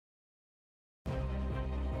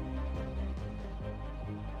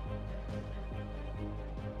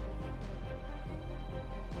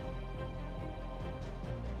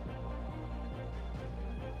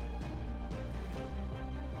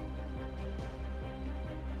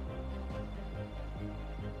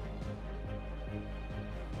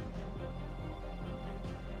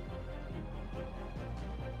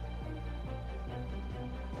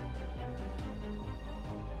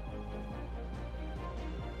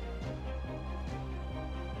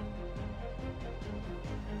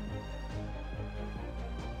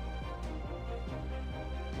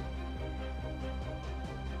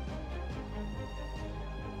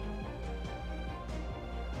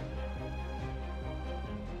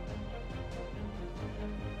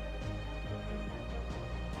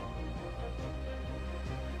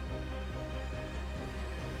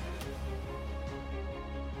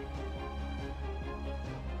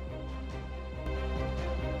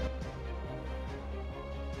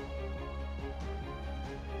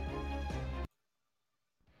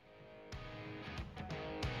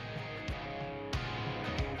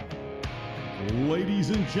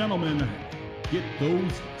Ladies and gentlemen, get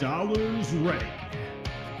those dollars ready.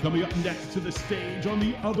 Coming up next to the stage on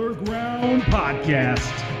the OtherGround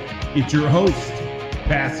podcast, it's your host,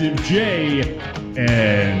 Passive J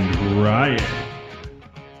and Ryan.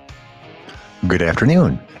 Good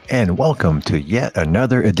afternoon, and welcome to yet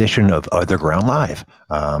another edition of OtherGround Live.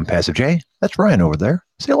 Passive J, that's Ryan over there.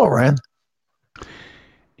 Say hello, Ryan.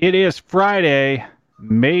 It is Friday,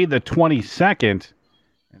 May the 22nd,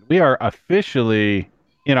 and we are officially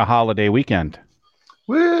in a holiday weekend.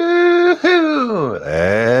 Woohoo!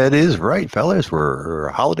 That is right, fellas. We're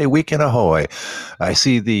holiday weekend ahoy. I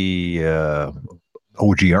see the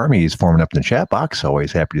OG Army is forming up in the chat box.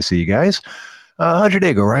 Always happy to see you guys. How'd your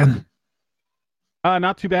day go, Ryan?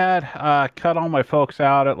 Not too bad. Cut all my folks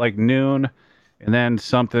out at like noon, and then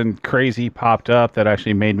something crazy popped up that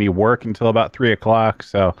actually made me work until about 3 o'clock.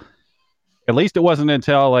 So at least it wasn't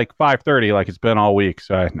until like 5:30 like it's been all week.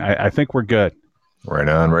 So I think we're good. Right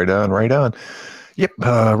on. Yep,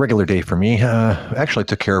 regular day for me. Actually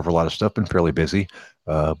took care of a lot of stuff, been fairly busy.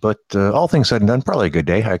 But all things said and done, probably a good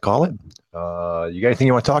day, I call it. You got anything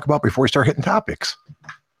you want to talk about before we start hitting topics?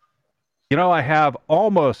 You know, I have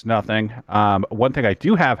almost nothing. One thing I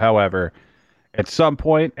do have, however, at some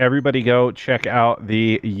point, everybody go check out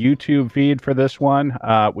the YouTube feed for this one.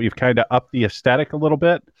 We've kind of upped the aesthetic a little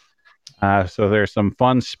bit. So there's some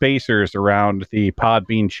fun spacers around the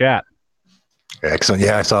Podbean chat. Excellent.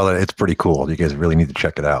 Yeah, I saw that. It's pretty cool. You guys really need to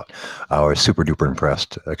check it out. I was super duper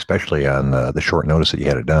impressed, especially on the short notice that you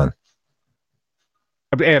had it done.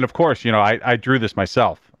 And of course, you know, I drew this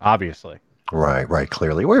myself, obviously. Right.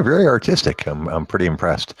 Clearly, we're very artistic. I'm pretty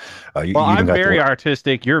impressed. I'm very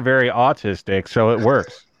artistic. You're very autistic, so it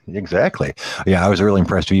works. Exactly. Yeah, I was really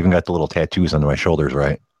impressed. You even got the little tattoos on my shoulders,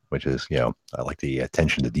 right? Which is, you know, I like the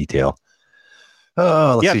attention to detail.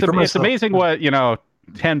 Let's see. It's amazing what, you know,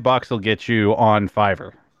 $10 will get you on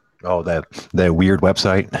Fiverr. Oh, that weird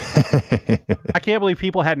website. I can't believe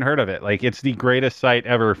people hadn't heard of it. Like, it's the greatest site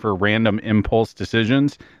ever for random impulse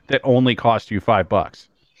decisions that only cost you $5.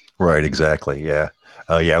 Right, exactly. Yeah.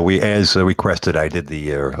 We, as requested, I did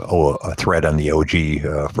the a thread on the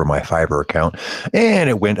OG for my Fiverr account, and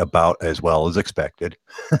it went about as well as expected,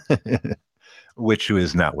 which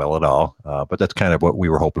was not well at all. But that's kind of what we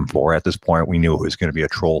were hoping for. At this point, we knew it was going to be a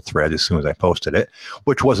troll thread as soon as I posted it,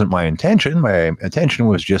 which wasn't my intention. My intention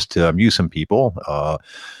was just to amuse some people.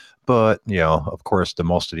 But, you know, of course, the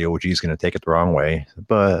most of the OG is going to take it the wrong way.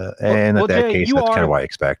 But in that Jay, case, that's kind of what I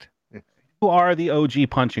expect. You are the OG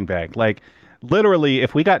punching bag. Like, literally,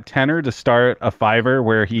 if we got Tener to start a Fiverr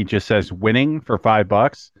where he just says winning for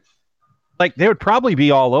 $5, like, they would probably be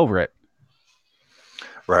all over it.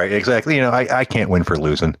 Right, exactly. You know, I can't win for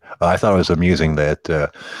losing. I thought it was amusing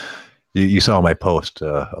that you saw my post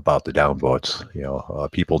about the downvotes. You know,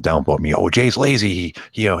 people downvote me. Oh, Jay's lazy.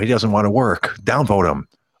 He doesn't want to work. Downvote him.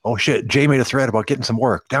 Oh, shit. Jay made a thread about getting some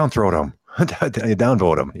work. Downvote him.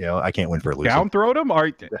 Downvote him. You know, I can't win for losing. Downvote him?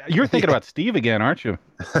 You're thinking about Steve again, aren't you?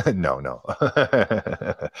 No.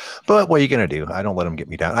 But what are you going to do? I don't let him get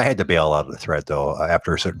me down. I had to bail out of the thread, though,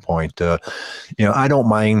 after a certain point. You know, I don't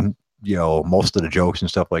mind, you know, most of the jokes and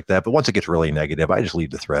stuff like that. But once it gets really negative, I just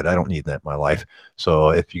leave the thread. I don't need that in my life.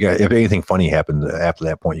 So if anything funny happens after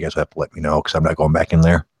that point, you guys have to let me know because I'm not going back in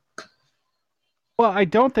there. Well, I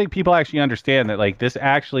don't think people actually understand that, like, this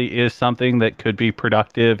actually is something that could be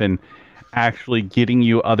productive and actually getting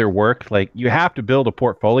you other work. Like, you have to build a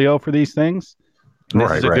portfolio for these things. And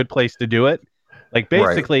this is a good place to do it. Like,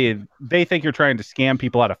 basically, they think you're trying to scam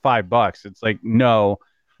people out of $5. It's like, no,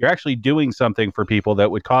 you're actually doing something for people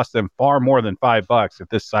that would cost them far more than $5 if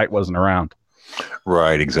this site wasn't around.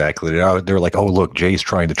 Right, exactly. They're like, oh, look, Jay's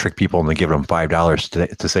trying to trick people into giving them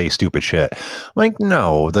 $5 to say stupid shit. Like,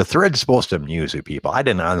 no, the thread's supposed to amuse you people. I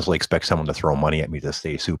didn't honestly expect someone to throw money at me to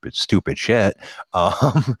say stupid shit.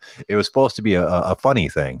 It was supposed to be a funny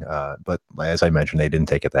thing. But as I mentioned, they didn't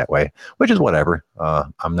take it that way, which is whatever.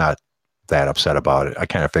 I'm not that upset about it. I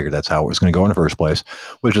kind of figured that's how it was going to go in the first place,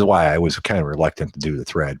 which is why I was kind of reluctant to do the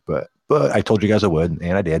thread. But I told you guys I would,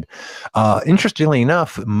 and I did. Interestingly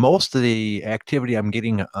enough, most of the activity I'm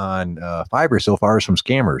getting on Fiverr so far is from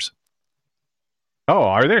scammers. Oh,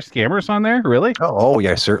 are there scammers on there? Really? Oh,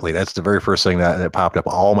 yeah, certainly. That's the very first thing that popped up.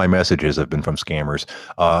 All my messages have been from scammers.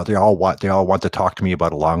 They all want to talk to me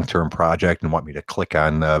about a long-term project and want me to click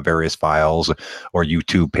on various files or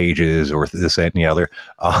YouTube pages or this, that, and the other.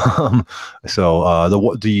 So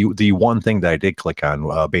the one thing that I did click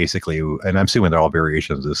on, basically, and I'm assuming they're all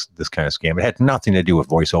variations of this kind of scam. It had nothing to do with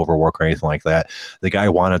voiceover work or anything like that. The guy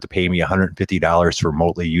wanted to pay me $150 to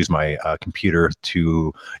remotely use my computer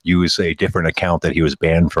to use a different account that website he was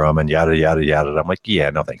banned from, and yada yada yada. And I'm like, yeah,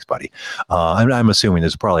 no thanks, buddy. I'm assuming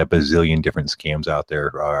there's probably a bazillion different scams out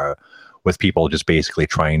there with people just basically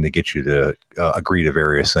trying to get you to agree to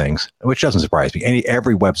various things, which doesn't surprise me.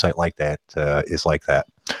 Every website like that is like that.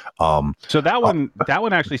 So that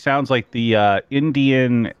one actually sounds like the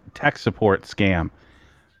Indian tech support scam,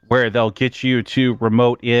 where they'll get you to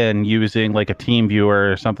remote in using like a team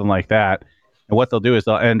viewer or something like that. And what they'll do is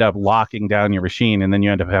they'll end up locking down your machine, and then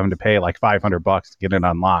you end up having to pay like $500 to get it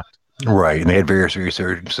unlocked. Right, and they had various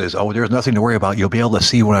research says, "Oh, there's nothing to worry about. You'll be able to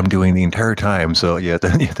see what I'm doing the entire time." So yeah,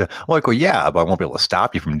 then you have to, I'm like, well, yeah, but I won't be able to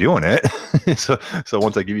stop you from doing it. so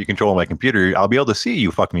once I give you control of my computer, I'll be able to see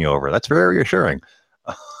you fuck me over. That's very reassuring.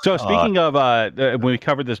 So speaking of, when we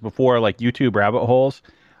covered this before, like YouTube rabbit holes,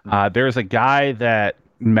 there's a guy that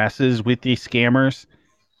messes with these scammers.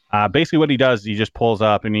 Basically what he does is he just pulls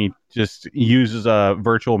up and he just uses a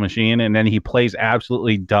virtual machine, and then he plays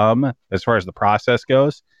absolutely dumb as far as the process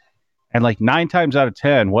goes. And like 9 times out of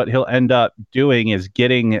 10, what he'll end up doing is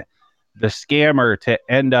getting the scammer to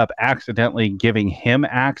end up accidentally giving him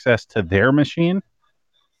access to their machine.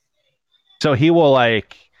 So he will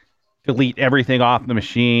like delete everything off the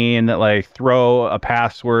machine, like throw a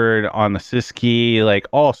password on the sys key, like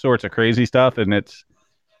all sorts of crazy stuff. And it's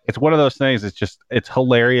one of those things. It's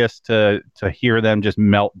hilarious to hear them just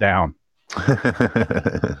melt down.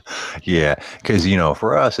 Yeah, because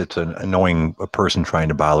for us it's an annoying person trying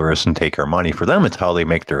to bother us and take our money. For them, it's how they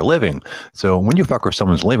make their living. So when you fuck with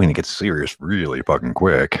someone's living, it gets serious really fucking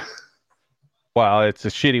quick. Well, it's a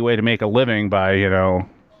shitty way to make a living by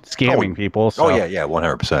scamming people. So yeah,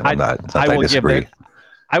 100%.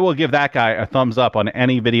 I will give that guy a thumbs up on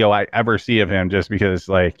any video I ever see of him, just because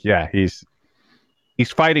he's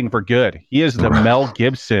fighting for good. He is the Mel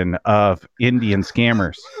Gibson of Indian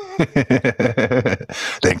scammers.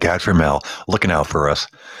 Thank God for Mel looking out for us.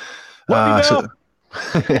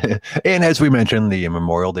 And as we mentioned, the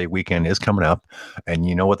Memorial Day weekend is coming up, and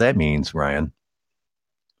you know what that means, Ryan?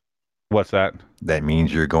 What's that? That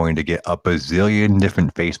means you're going to get a bazillion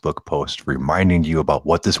different Facebook posts reminding you about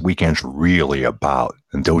what this weekend's really about.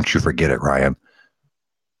 And don't you forget it, Ryan.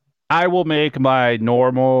 I will make my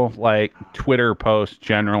normal Twitter post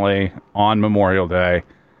generally on Memorial Day,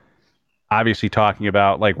 obviously talking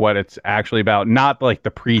about what it's actually about, not like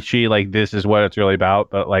the preachy this is what it's really about,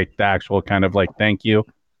 but the actual kind of thank you.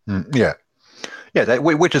 Yeah, that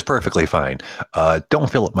which is perfectly fine.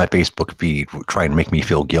 Don't fill up my Facebook feed trying to make me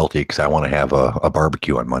feel guilty because I want to have a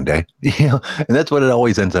barbecue on Monday. And that's what it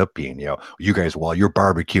always ends up being. You guys, while you're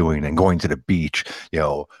barbecuing and going to the beach,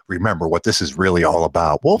 remember what this is really all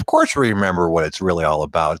about. Well, of course we remember what it's really all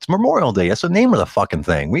about. It's Memorial Day. That's the name of the fucking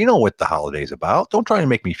thing. We know what the holiday's about. Don't try to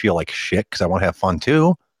make me feel like shit because I want to have fun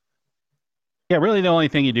too. Yeah, really the only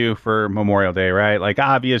thing you do for Memorial Day, right?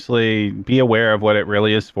 Obviously be aware of what it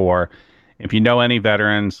really is for. If you know any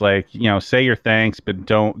veterans, say your thanks, but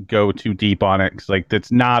don't go too deep on it, because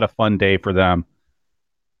that's not a fun day for them.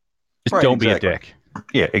 Just don't be a dick.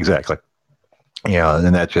 Yeah, exactly. Yeah,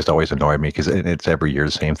 and that just always annoyed me because it's every year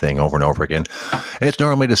the same thing over and over again. And it's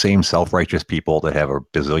normally the same self-righteous people that have a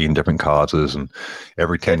bazillion different causes, and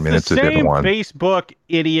every 10 minutes a different one. Facebook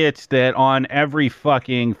idiots that on every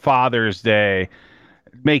fucking Father's Day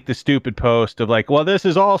make the stupid post of well, this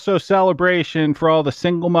is also celebration for all the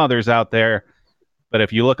single mothers out there. But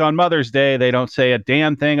if you look on Mother's Day, they don't say a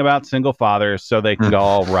damn thing about single fathers, so they can go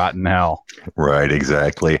all rot in hell. Right,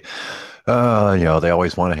 exactly. They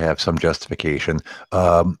always want to have some justification.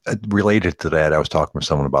 Related to that, I was talking with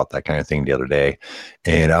someone about that kind of thing the other day,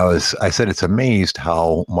 and I said it's amazed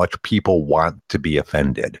how much people want to be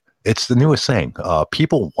offended. It's the newest saying.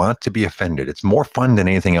 People want to be offended. It's more fun than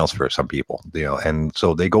anything else for some people, and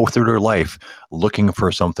so they go through their life looking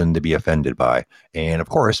for something to be offended by. And of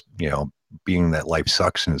course, being that life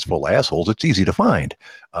sucks and is full of assholes, it's easy to find.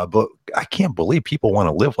 But I can't believe people want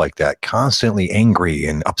to live like that, constantly angry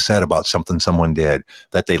and upset about something someone did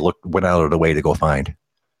that they went out of the way to go find.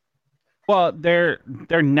 Well, they're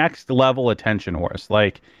next level attention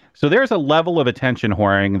whores. So there's a level of attention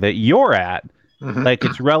whoring that you're at. Mm-hmm.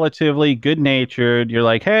 It's relatively good natured.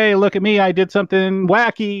 You're hey, look at me, I did something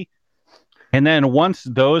wacky. And then once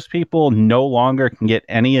those people no longer can get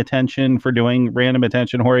any attention for doing random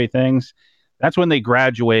attention whory things, that's when they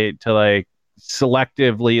graduate to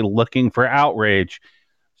selectively looking for outrage,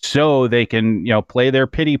 so they can play their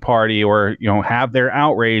pity party or have their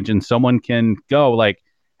outrage, and someone can go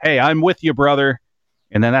hey, I'm with you, brother.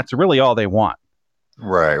 And then that's really all they want.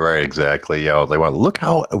 Right, exactly. They want to look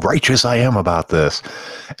how righteous I am about this.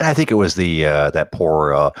 And I think it was the that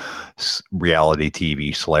poor reality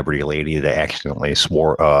TV celebrity lady that accidentally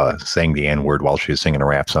sang the N-word while she was singing a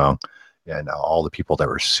rap song. And all the people that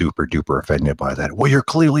were super duper offended by that. Well, you're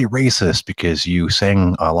clearly racist because you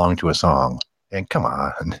sang along to a song. And come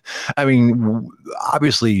on. I mean,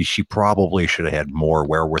 obviously, she probably should have had more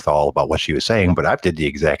wherewithal about what she was saying, but I did the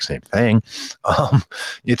exact same thing.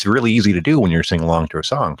 It's really easy to do when you're singing along to a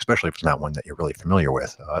song, especially if it's not one that you're really familiar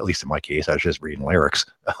with. At least in my case, I was just reading lyrics.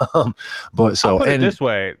 But so, I'll put it this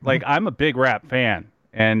way: like, I'm a big rap fan,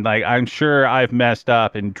 and like, I'm sure I've messed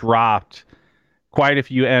up and dropped quite a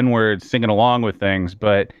few N-words singing along with things.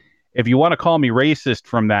 But if you want to call me racist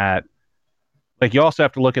from that, like, you also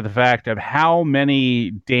have to look at the fact of how many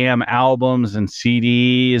damn albums and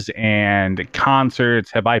CDs and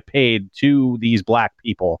concerts have I paid to these black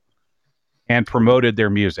people and promoted their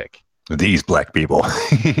music. These black people.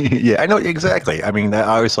 Yeah, I know exactly. I mean, I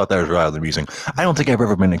always thought that was rather amusing. I don't think I've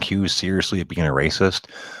ever been accused seriously of being a racist.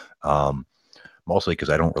 Mostly because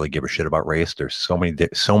I don't really give a shit about race. There's so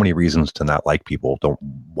many reasons to not like people.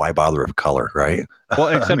 Why bother with color, right? Well,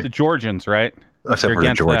 except the Georgians, right? Except for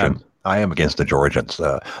the Georgians. I am against the Georgians,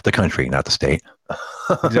 the country, not the state.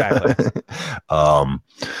 Exactly.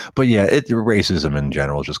 But yeah, racism in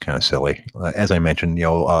general is just kind of silly. As I mentioned,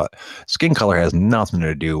 skin color has nothing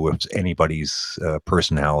to do with anybody's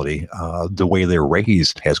personality. The way they're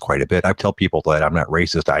raised has quite a bit. I tell people that I'm not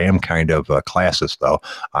racist. I am kind of classist, though.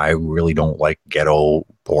 I really don't like ghetto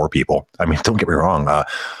poor people. I mean, don't get me wrong.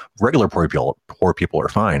 Regular poor people are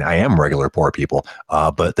fine. I am regular poor people.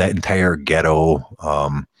 But that entire ghetto.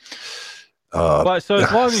 But so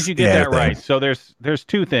as long as you get that right, so there's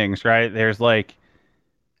two things, right? There's the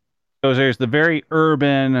very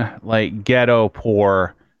urban, like, ghetto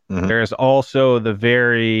poor. Mm-hmm. There's also the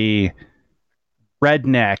very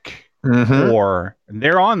redneck poor.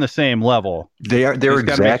 They're on the same level. They're just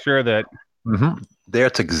got to make sure that. Mm-hmm.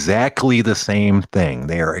 That's exactly the same thing.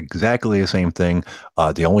 They are exactly the same thing.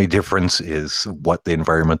 The only difference is what the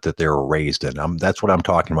environment that they're raised in. That's what I'm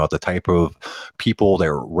talking about. The type of people that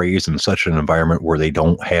are raised in such an environment where they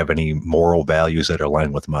don't have any moral values that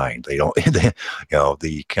align with mine. They don't,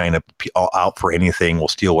 the kind of out for anything, will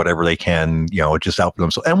steal whatever they can, just out for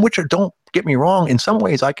themselves. And which don't get me wrong. In some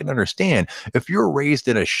ways, I can understand if you're raised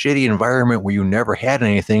in a shitty environment where you never had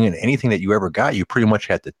anything, and anything that you ever got, you pretty much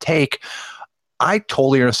had to take. I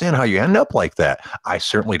totally understand how you end up like that. I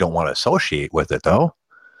certainly don't want to associate with it, though.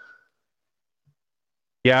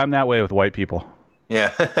 Yeah, I'm that way with white people.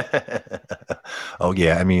 Yeah. Oh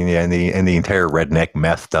yeah. I mean, yeah, and the entire redneck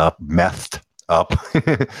methed up,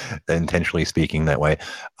 intentionally speaking that way.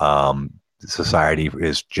 Society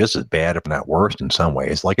is just as bad, if not worse, in some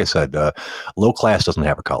ways. Like I said, low class doesn't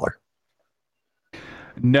have a color.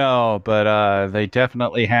 No, but they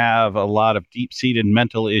definitely have a lot of deep-seated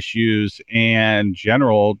mental issues and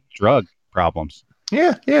general drug problems.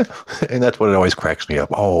 Yeah, and that's what it always cracks me up.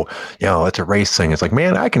 Oh, it's a race thing. It's like,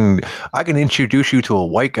 man, I can introduce you to a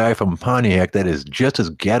white guy from Pontiac that is just as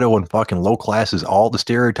ghetto and fucking low class as all the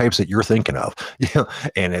stereotypes that you're thinking of.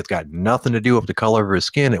 And it's got nothing to do with the color of his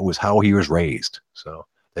skin. It was how he was raised. So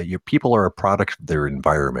that your people are a product of their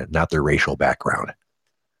environment, not their racial background.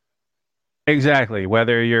 Exactly.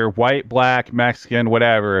 Whether you're white, black, Mexican,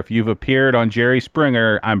 whatever, if you've appeared on Jerry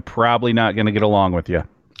Springer, I'm probably not going to get along with you.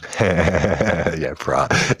 Yeah,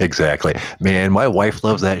 exactly. Man, my wife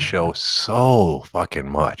loves that show so fucking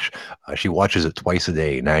much. She watches it twice a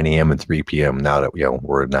day, 9 a.m. and 3 p.m. now that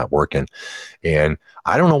we're not working. And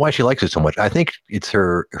I don't know why she likes it so much. I think it's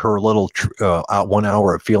her little 1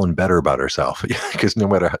 hour of feeling better about herself. Because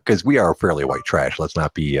we are fairly white trash. Let's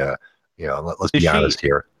not be let's be honest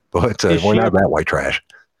here. But we're not that white trash.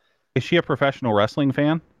 Is she a professional wrestling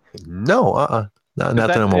fan? No, not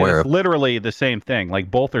that I'm aware of. Literally the same thing.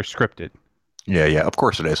 Like, both are scripted. Yeah, of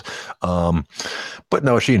course it is. But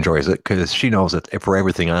no, she enjoys it because she knows that for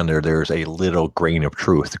everything on there, there's a little grain of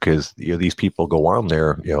truth. Because these people go on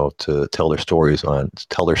there, to tell their story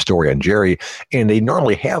on Jerry, and they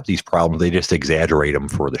normally have these problems. They just exaggerate them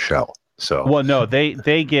for the show. So, well, no,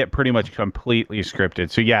 they get pretty much completely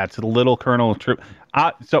scripted. So yeah, it's a little kernel of truth.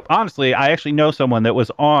 So honestly, I actually know someone that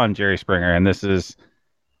was on Jerry Springer, and this is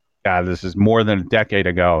more than a decade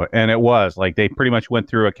ago, and it was like they pretty much went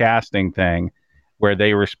through a casting thing where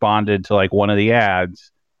they responded to like one of the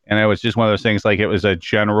ads, and it was just one of those things, like it was a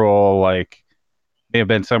general, like, may have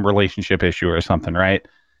been some relationship issue or something, right?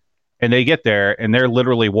 And they get there and they're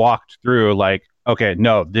literally walked through like, okay,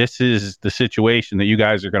 no, this is the situation that you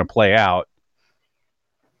guys are going to play out.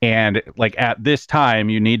 And like, at this time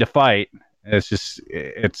you need to fight. It's just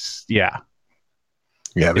a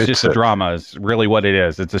drama is really what it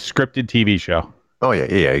is. It's a scripted TV show. Oh yeah,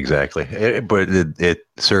 exactly. But it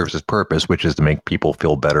serves its purpose, which is to make people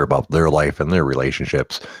feel better about their life and their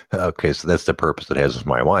relationships. Okay, so that's the purpose it has with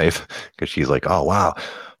my wife, because she's like, oh wow,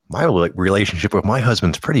 my relationship with my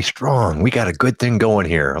husband's pretty strong. We got a good thing going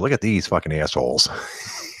here. Look at these fucking assholes.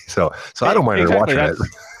 So I don't mind her Exactly. watching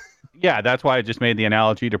it. That's why I just made the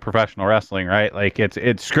analogy to professional wrestling, right? Like it's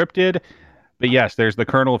scripted, but yes, there's the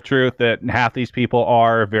kernel of truth that half these people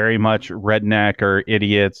are very much redneck or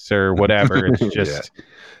idiots or whatever. It's Yeah, just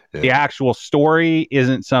yeah. the actual story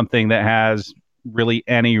isn't something that has really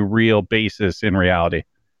any real basis in reality.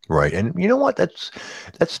 Right. And you know what? That's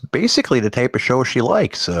basically the type of show she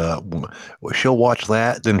likes. She'll watch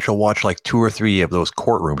that, then she'll watch like 2 or 3 of those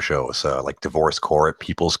courtroom shows, like Divorce Court,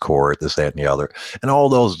 People's Court, this, that, and the other. And all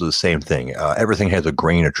those are the same thing. Everything has a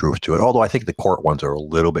grain of truth to it. Although I think the court ones are a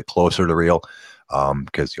little bit closer to real.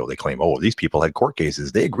 Because they claim, oh, these people had court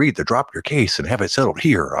cases. They agreed to drop your case and have it settled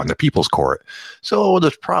here on the People's Court. So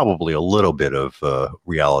there's probably a little bit of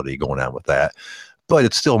reality going on with that. But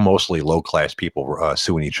it's still mostly low-class people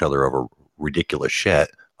suing each other over ridiculous shit.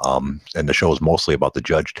 And the show is mostly about the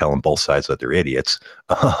judge telling both sides that they're idiots.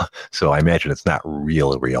 So I imagine it's not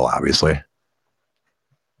real, obviously.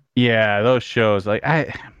 Yeah, those shows, like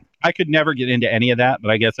I could never get into any of that, but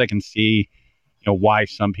I guess I can see, why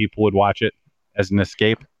some people would watch it as an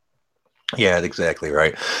escape. Yeah, exactly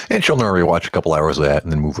right. And she'll normally watch a couple hours of that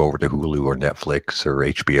and then move over to Hulu or Netflix or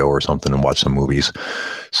HBO or something and watch some movies.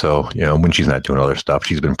 So, when she's not doing other stuff,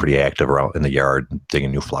 she's been pretty active around in the yard,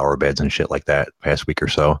 digging new flower beds and shit like that past week or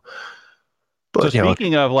so. So But,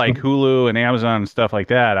 speaking of like Hulu and Amazon and stuff like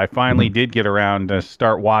that, I finally Mhm. did get around to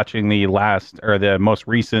start watching the most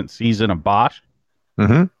recent season of Bosch.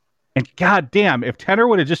 Mhm. And goddamn, if Tenor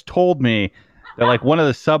would have just told me that like one of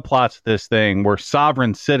the subplots of this thing were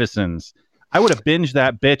sovereign citizens, I would have binged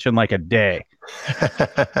that bitch in like a day.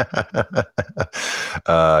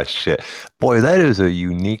 Shit. Boy, that is a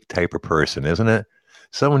unique type of person, isn't it?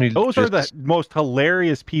 Someone who Those are the just, most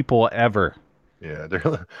hilarious people ever. yeah, they're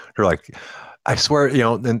like, I swear,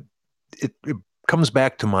 then it comes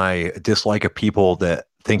back to my dislike of people that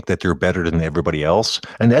think that they're better than everybody else.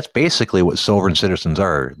 And that's basically what sovereign citizens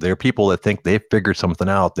are. They're people that think they've figured something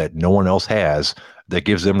out that no one else has, that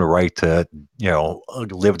gives them the right to,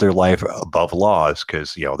 live their life above laws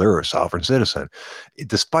because, they're a sovereign citizen.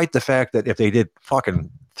 Despite the fact that if they did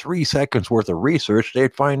fucking 3 seconds worth of research,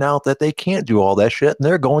 they'd find out that they can't do all that shit and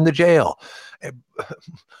they're going to jail.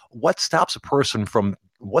 What stops a person from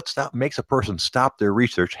makes a person stop their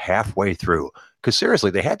research halfway through? Because seriously,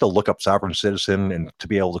 they had to look up sovereign citizen and to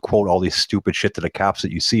be able to quote all these stupid shit to the cops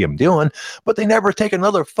that you see them doing, but they never take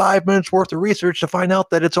another 5 minutes worth of research to find out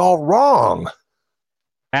that it's all wrong.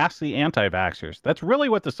 Ask the anti-vaxxers. That's really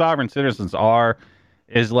what the sovereign citizens are,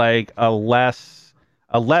 is like a less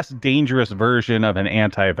dangerous version of an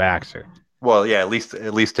anti-vaxxer. Well, yeah, at least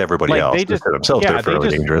everybody Like else. they just To themselves, they're yeah, they fairly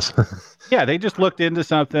just dangerous. yeah, they just looked into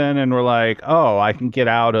something and were like, "Oh, I can get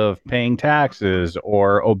out of paying taxes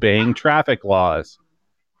or obeying traffic laws."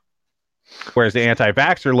 Whereas the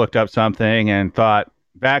anti-vaxxer looked up something and thought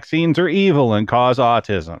vaccines are evil and cause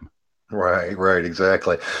autism. Right,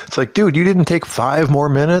 exactly. It's like, dude, you didn't take 5 more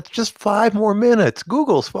minutes, just 5 more minutes.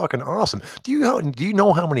 Google's fucking awesome. Do you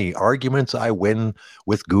know how many arguments I win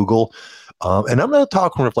with Google? And I'm not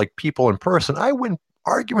talking with like people in person. I win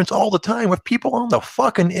arguments all the time with people on the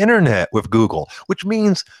fucking internet with Google, which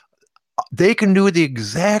means they can do the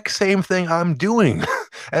exact same thing I'm doing.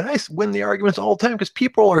 And I win the arguments all the time because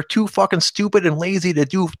people are too fucking stupid and lazy to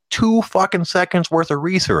do 2 fucking seconds worth of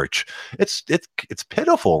research. It's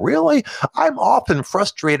pitiful, really. I'm often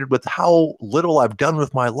frustrated with how little I've done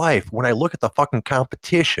with my life when I look at the fucking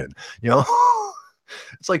competition. You know,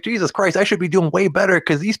 it's like, Jesus Christ, I should be doing way better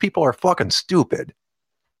because these people are fucking stupid.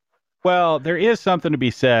 Well, there is something to be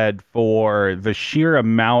said for the sheer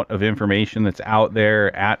amount of information that's out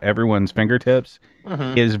there at everyone's fingertips.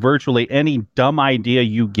 Mm-hmm. Is virtually any dumb idea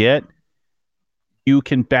you get, you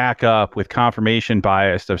can back up with confirmation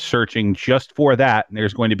bias of searching just for that. And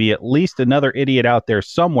there's going to be at least another idiot out there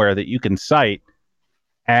somewhere that you can cite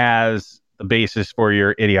as the basis for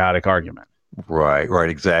your idiotic argument. Right,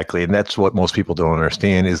 exactly. And that's what most people don't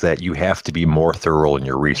understand is that you have to be more thorough in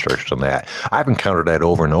your research than that. I've encountered that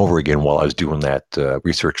over and over again while I was doing that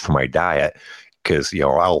research for my diet. Because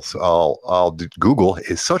I'll do Google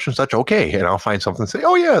is such and such okay, and I'll find something and say,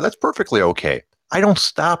 oh yeah, that's perfectly okay. I don't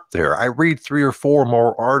stop there. I read 3 or 4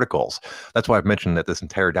 more articles. That's why I've mentioned that this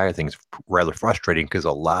entire diet thing is rather frustrating because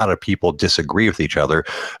a lot of people disagree with each other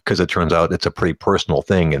because it turns out it's a pretty personal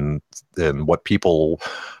thing, and what people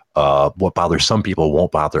What bothers some people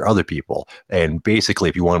won't bother other people. And basically,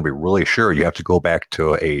 if you want to be really sure, you have to go back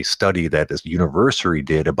to a study that this university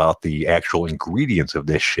did about the actual ingredients of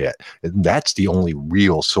this shit. And that's the only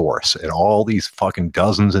real source. And all these fucking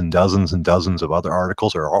dozens and dozens and dozens of other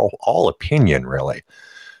articles are all opinion, really.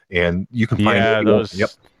 And you can find Yeah, what you want. Yep.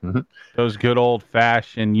 those good old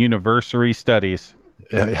fashioned university studies.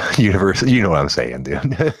 University, you know what I'm saying,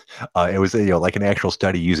 dude. It was like an actual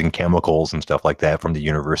study using chemicals and stuff like that from the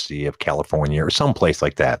University of California or someplace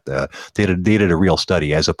like that. They did a real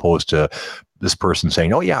study as opposed to this person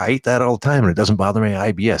saying, "Oh yeah, I eat that all the time and it doesn't bother me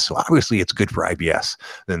IBS, so obviously it's good for IBS."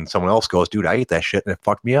 Then someone else goes, "Dude, I ate that shit and it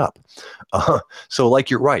fucked me up." So like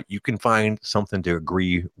you're right, you can find something to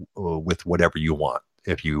agree with whatever you want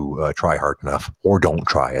if you try hard enough or don't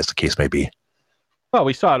try, as the case may be. Well,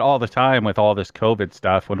 we saw it all the time with all this COVID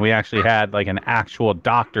stuff when we actually had like an actual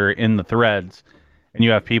doctor in the threads, and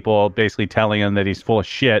you have people basically telling him that he's full of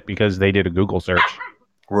shit because they did a Google search.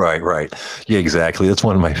 Right. Yeah, exactly. That's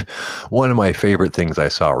one of my favorite things I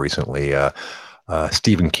saw recently.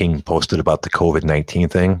 Stephen King posted about the COVID-19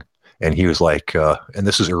 thing, and he was like, and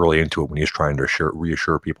this is early into it when he was trying to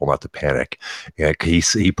reassure people not to panic. Yeah,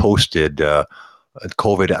 he posted.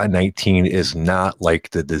 COVID-19 is not like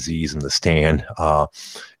the disease in the stand.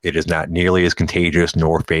 It is not nearly as contagious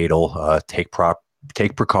nor fatal. Take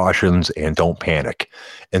precautions and don't panic.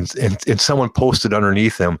 And someone posted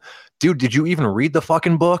underneath him, dude, did you even read the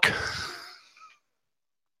fucking book?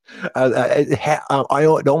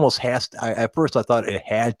 It almost has to, at first I thought it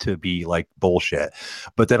had to be like bullshit,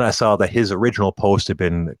 but then I saw that his original post had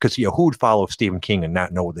been, because who would follow Stephen King and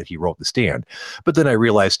not know that he wrote The Stand? But then I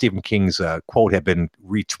realized Stephen King's quote had been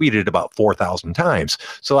retweeted about 4,000 times.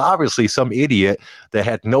 So obviously some idiot that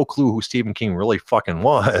had no clue who Stephen King really fucking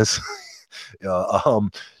was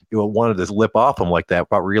wanted to lip off him like that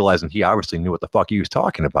without realizing he obviously knew what the fuck he was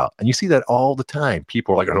talking about. And you see that all the time.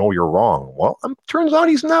 People are like, "Oh, you're wrong." Well, turns out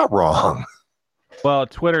he's not wrong. Well,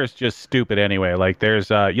 Twitter is just stupid anyway. Like there's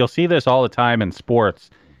you'll see this all the time in sports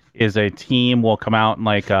is a team will come out and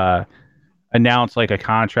like announce like a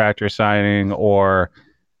contract or signing or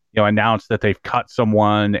announce that they've cut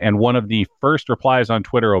someone, and one of the first replies on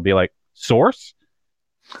Twitter will be like, "Source?"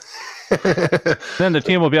 Then the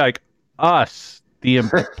team will be like, "Us, the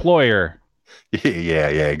employer." Yeah,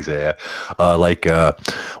 exactly.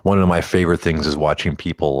 One of my favorite things is watching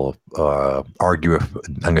people argue.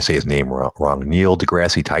 I'm going to say his name wrong. Neil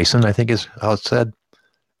deGrasse Tyson, I think is how it's said.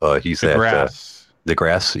 He's DeGrasse.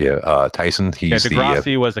 DeGrasse, yeah. Tyson. He's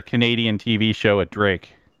Degrassi was a Canadian TV show at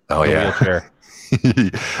Drake. Oh yeah. Wheelchair.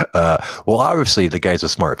 Well, obviously the guy's a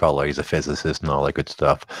smart fellow. He's a physicist and all that good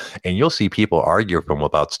stuff. And you'll see people argue with him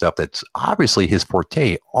about stuff that's obviously his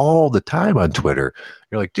forte all the time on Twitter.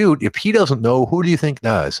 You're like, dude, if he doesn't know, who do you think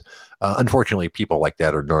does? Unfortunately, people like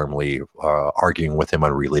that are normally arguing with him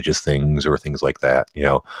on religious things or things like that.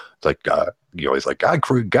 It's like, he's like, God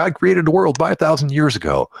created the world 5,000 years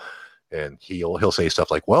ago. And he'll say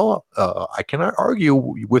stuff like, "Well, I cannot argue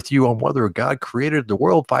with you on whether God created the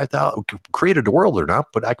world or not,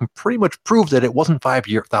 but I can pretty much prove that it wasn't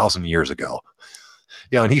 5,000 years ago."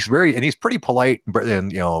 And he's pretty polite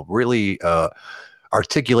and really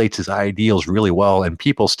articulates his ideals really well. And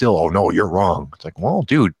people still, "Oh no, you're wrong." It's like, well,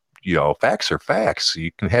 dude, facts are facts.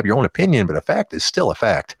 You can have your own opinion, but a fact is still a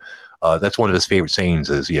fact. That's one of his favorite sayings.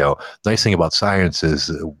 Is nice thing about science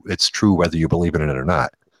is it's true whether you believe in it or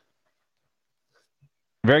not.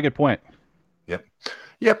 Very good point. Yep.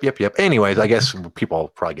 Anyways, I guess people are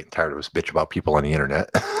probably getting tired of this bitch about people on the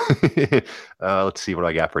internet. Let's see what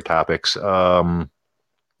I got for topics.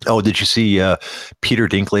 Did you see Peter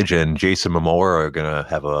Dinklage and Jason Momoa are going to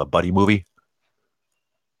have a buddy movie?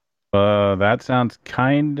 That sounds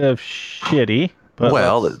kind of shitty.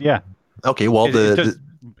 But yeah. Okay. Well,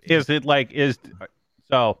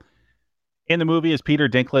 so in the movie is Peter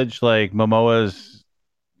Dinklage like Momoa's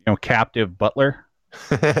captive butler?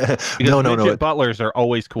 No. Butlers are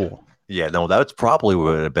always cool. Yeah, no, that's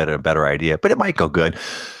probably a better idea, but it might go good.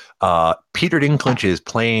 Peter Dinklage is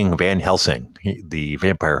playing Van Helsing, the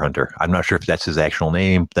vampire hunter. I'm not sure if that's his actual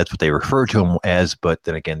name. That's what they refer to him as, but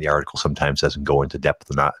then again, the article sometimes doesn't go into depth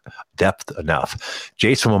enough.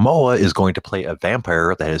 Jason Momoa is going to play a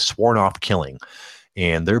vampire that has sworn off killing,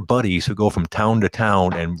 and they're buddies who go from town to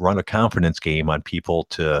town and run a confidence game on people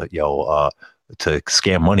to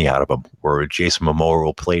scam money out of them, where Jason Momoa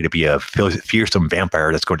will play to be a fearsome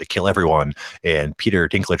vampire that's going to kill everyone, and Peter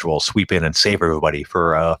Dinklage will sweep in and save everybody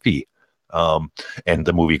for a fee. And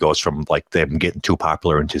the movie goes from like them getting too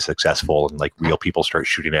popular and too successful, and like real people start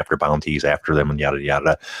shooting after bounties after them and yada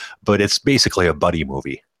yada. But it's basically a buddy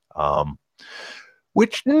movie.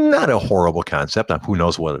 which not a horrible concept. Now, who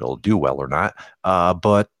knows what it'll do well or not?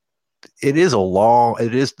 But it is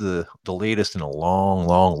the latest in a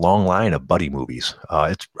long line of buddy movies.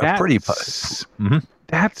 It's a pretty. That's Mhm.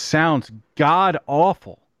 that sounds god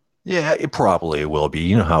awful. Yeah, it probably will be.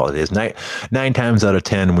 You know how it is. Nine times out of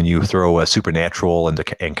 10, when you throw a supernatural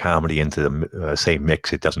and comedy into the same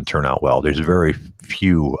mix, it doesn't turn out well. There's very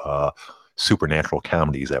few supernatural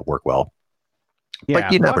comedies that work well. But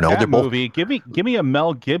Yeah, you never fuck know. that They're both. movie. Give me a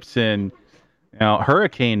Mel Gibson,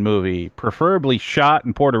 hurricane movie, preferably shot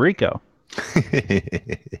in Puerto Rico.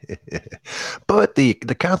 But the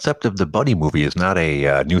concept of the buddy movie is not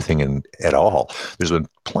a new thing at all. There's been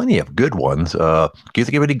plenty of good ones. Do you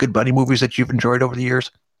think of any good buddy movies that you've enjoyed over the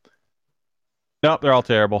years? Nope, they're all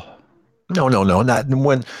terrible. No, not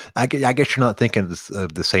when. I guess you're not thinking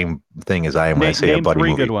the same thing as I am when I say a Name buddy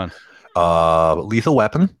three movie. good ones. Lethal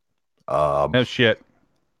Weapon. Um, No shit.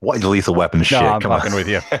 what Lethal Weapon shit? No, I'm Come fucking on. with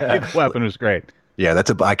you. Lethal Weapon was great. Yeah,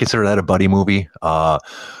 I consider that a buddy movie.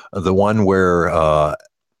 The one where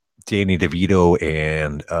Danny DeVito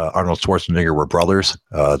and Arnold Schwarzenegger were brothers.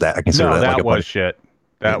 That I consider No, that like that a was buddy. shit.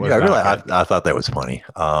 That was Yeah, not really, good. I thought that was funny.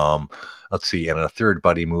 Let's see, and a third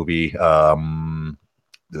buddy movie, the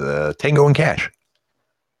Tango and Cash.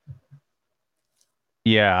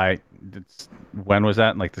 Yeah, when was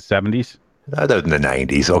that? In like the 70s? That was in the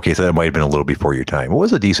 90s. Okay, so that might have been a little before your time. It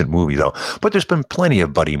was a decent movie, though. But there's been plenty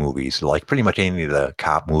of buddy movies, like pretty much any of the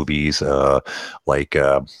cop movies, like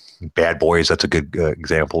Bad Boys. That's a good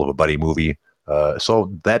example of a buddy movie.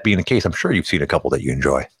 So that being the case, I'm sure you've seen a couple that you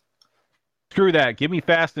enjoy. Screw that. Give me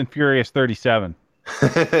Fast and Furious 37.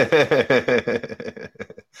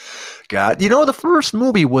 God, the first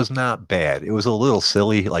movie was not bad. It was a little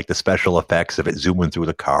silly, like the special effects of it zooming through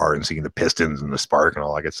the car and seeing the pistons and the spark and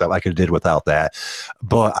all that good stuff. I could have did without that,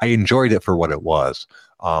 but I enjoyed it for what it was.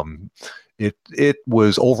 It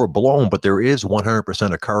was overblown, but there is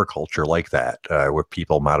 100% a car culture like that, with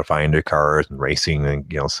people modifying their cars and racing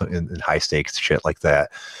and in high stakes shit like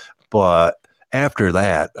that. But after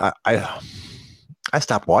that, I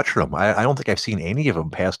stopped watching them. I don't think I've seen any of them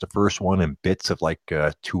past the first one and bits of like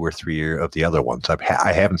 2 or 3 of the other ones.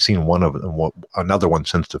 I haven't seen another one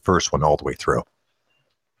since the first one all the way through.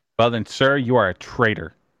 Well then, sir, you are a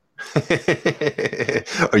traitor.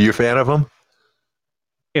 Are you a fan of them?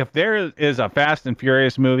 If there is a Fast and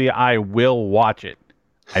Furious movie, I will watch it.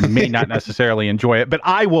 I may not necessarily enjoy it, but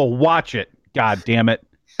I will watch it. God damn it.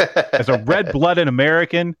 As a red-blooded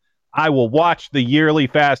American, I will watch the yearly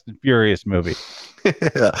Fast and Furious movie.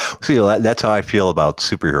 See, that's how I feel about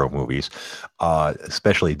superhero movies,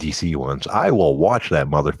 especially DC ones. I will watch that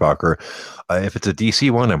motherfucker. If it's a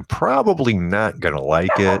DC one, I'm probably not going to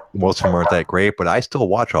like it. Most of them aren't that great, but I still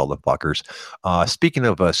watch all the fuckers. Speaking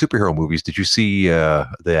of superhero movies, did you see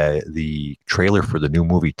the trailer for the new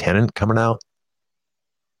movie Tenet coming out?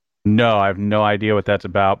 No, I have no idea what that's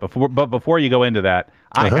about. Before you go into that,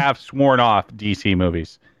 I have sworn off DC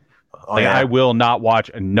movies. Oh, yeah. I will not watch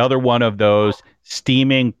another one of those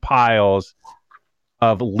steaming piles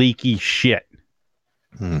of leaky shit.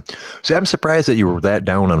 See, I'm surprised that you were that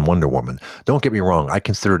down on Wonder Woman. Don't get me wrong. I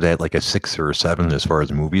consider that like a 6 or a 7 as far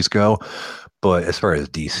as movies go. But as far as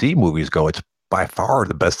DC movies go, it's by far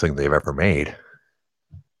the best thing they've ever made.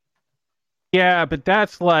 Yeah, but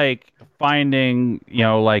that's like finding,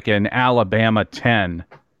 like an Alabama 10.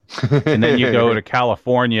 And then you go to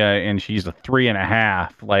California and she's a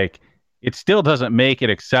 3.5. Like, it still doesn't make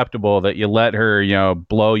it acceptable that you let her,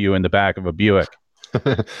 blow you in the back of a Buick.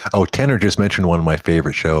 Oh, Tanner just mentioned one of my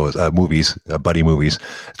favorite shows, movies, buddy movies.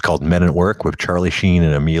 It's called Men at Work with Charlie Sheen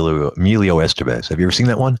and Emilio Estevez. Have you ever seen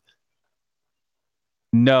that one?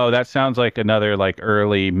 No, that sounds like another like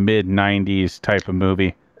early mid 90s type of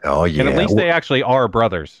movie. Oh, yeah. And at least they actually are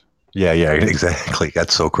brothers. Yeah, exactly.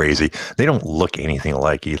 That's so crazy. They don't look anything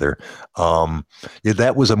alike either. Yeah,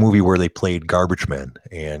 that was a movie where they played garbage men,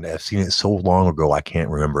 and I've seen it so long ago I can't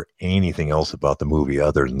remember anything else about the movie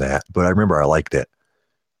other than that. But I remember I liked it.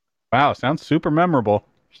 Wow, sounds super memorable.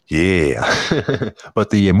 Yeah,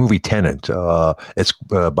 but the movie Tenet, it's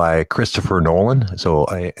by Christopher Nolan.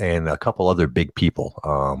 And a couple other big people.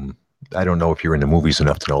 I don't know if you're into movies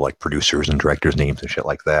enough to know like producers and directors' names and shit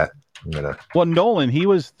like that. Well, Nolan, he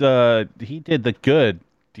did the good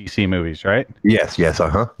DC movies, right? Yes, yeah. It's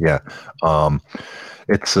let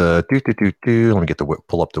me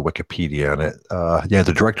pull up the Wikipedia on it. Yeah,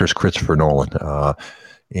 the director is Christopher Nolan.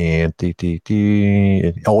 And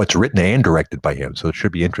it's written and directed by him, so it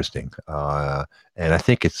should be interesting. And I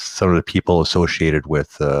think it's some of the people associated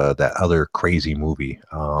with that other crazy movie.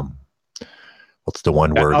 What's the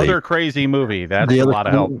one That where other crazy movie. That's the a other lot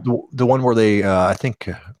of help. the one where they I think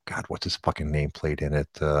God, what's his fucking name played in it?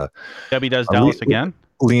 Debbie Does Le- Dallas Again.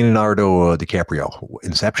 Leonardo DiCaprio.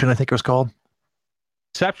 Inception, I think it was called.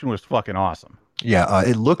 Inception was fucking awesome. Yeah,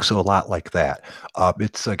 it looks a lot like that.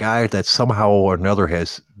 It's a guy that somehow or another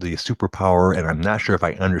has the superpower, and I'm not sure if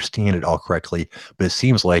I understand it all correctly, but it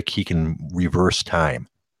seems like he can reverse time.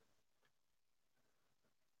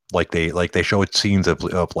 Like they showed scenes of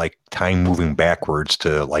like time moving backwards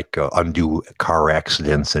to like undo car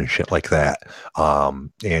accidents and shit like that.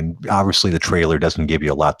 And obviously the trailer doesn't give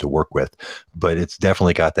you a lot to work with, but it's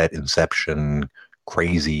definitely got that Inception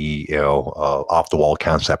crazy, off the wall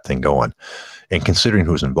concept thing going. And considering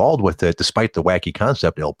who's involved with it, despite the wacky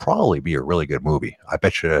concept, it'll probably be a really good movie. I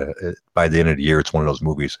bet you by the end of the year, it's one of those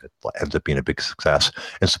movies that ends up being a big success.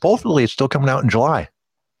 And supposedly it's still coming out in July.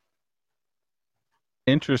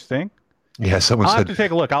 Interesting. Yeah, someone I'll have said, to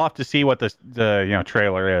take a look. I'll have to see what the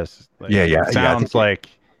trailer is. Like, yeah, it I think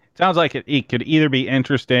sounds like it could either be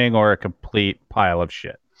interesting or a complete pile of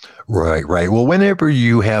shit. right, right. Well, whenever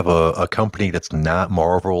you have a company that's not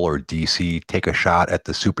Marvel or DC take a shot at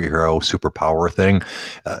the superhero superpower thing,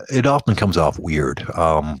 it often comes off weird.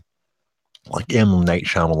 Like M. Night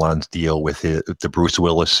Shyamalan's deal with the Bruce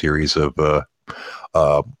Willis series of uh,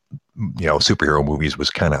 superhero movies was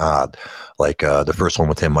kind of odd. Like the first one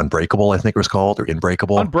with him, Unbreakable, I think it was called, or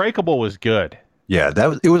Unbreakable. Unbreakable was good. Yeah,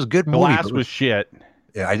 it was a good The movie, last was shit.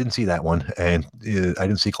 yeah, I didn't see that one, and I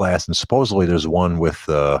didn't see Glass. And supposedly there's one with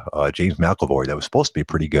James McAvoy that was supposed to be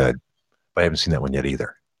pretty good, but I haven't seen that one yet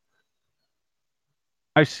either.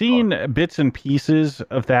 I've seen bits and pieces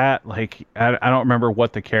of that. Like I don't remember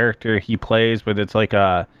what the character he plays, but it's like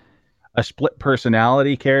a split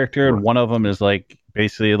personality character, and one of them is like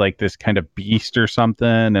basically like this kind of beast or something,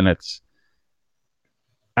 and it's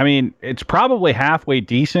probably halfway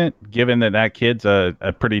decent given that kid's a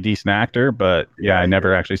pretty decent actor, but yeah, I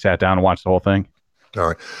never actually sat down and watched the whole thing. All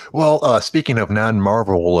right. Well, speaking of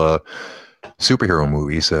non-Marvel superhero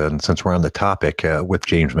movies, and since we're on the topic with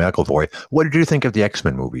James McAvoy, what did you think of the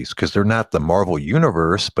X-Men movies? Because they're not the Marvel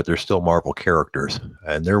universe, but they're still Marvel characters,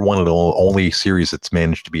 and they're one of the only series that's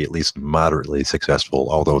managed to be at least moderately successful.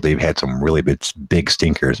 Although they've had some really big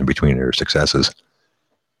stinkers in between their successes.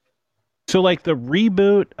 So like the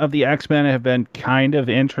reboot of the X-Men have been kind of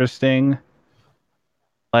interesting.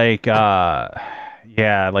 Like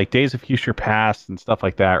yeah, like Days of Future Past and stuff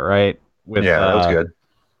like that, right? With Yeah, that was good.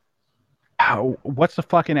 what's the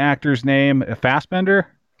fucking actor's name? Fassbender?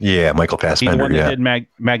 Yeah, Michael He's the Fassbender. one that Yeah, did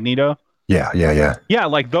Magneto. yeah. Yeah,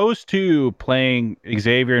 like those two playing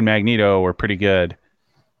Xavier and Magneto were pretty good.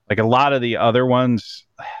 Like a lot of the other ones,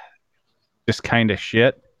 just kind of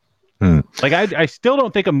shit. Hmm. Like I still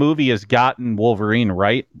don't think a movie has gotten Wolverine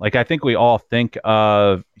right. Like I think we all think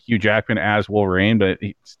of Hugh Jackman as Wolverine, but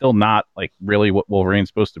he's still not like really what Wolverine's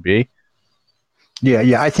supposed to be.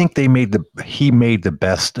 Yeah. I think he made the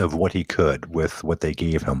best of what he could with what they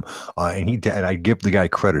gave him, and he did. And I give the guy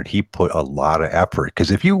credit; he put a lot of effort. Because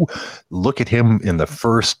if you look at him in the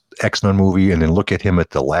first X-Men movie, and then look at him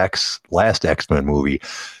at the last X-Men movie,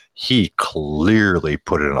 he clearly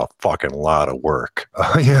put in a fucking lot of work.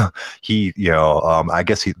 Yeah, I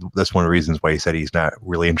guess that's one of the reasons why he said he's not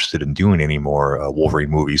really interested in doing any more Wolverine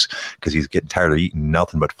movies because he's getting tired of eating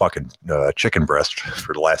nothing but fucking chicken breast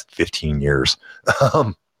for the last 15 years.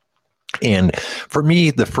 Um, and for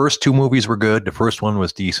me, the first two movies were good. The first one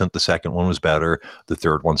was decent. The second one was better. The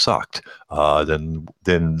third one sucked. Then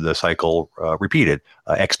the cycle repeated.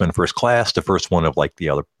 X-Men First Class, the first one of like the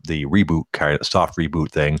reboot kind of soft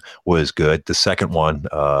reboot thing was good. The second one,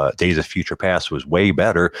 Days of Future Past, was way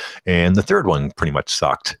better, and the third one pretty much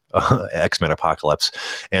sucked. X-Men Apocalypse,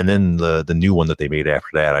 and then the new one that they made after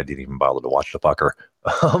that, I didn't even bother to watch the fucker.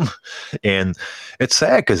 And it's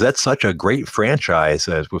sad because that's such a great franchise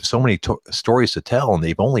with so many stories to tell, and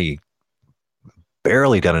they've only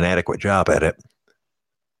barely done an adequate job at it.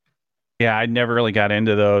 Yeah, I never really got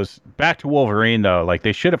into those. Back to Wolverine though, like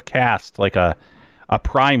they should have cast like a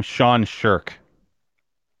prime Sean Shirk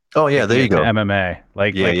Oh yeah, there taking you it to go. MMA.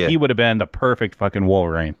 Like Yeah. he would have been the perfect fucking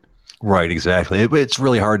Wolverine. Right, exactly. It's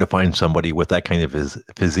really hard to find somebody with that kind of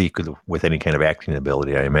physique with any kind of acting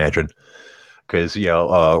ability, I imagine. Because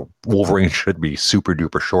Wolverine should be super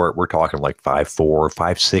duper short. We're talking like 5'4",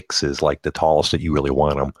 5'6" is like the tallest that you really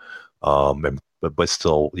want them. But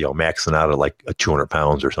still, maxing out at like 200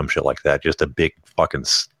 pounds or some shit like that. Just a big fucking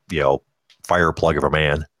fire plug of a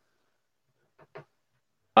man.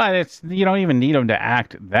 But it's you don't even need him to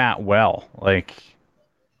act that well. Like,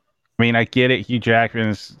 I get it. Hugh Jackman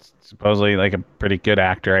is supposedly like a pretty good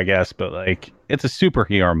actor, I guess, but like it's a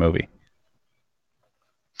superhero movie.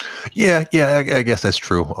 I guess that's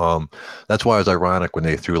true. That's why it was ironic when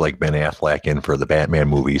they threw like Ben Affleck in for the Batman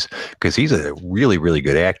movies because he's a really, really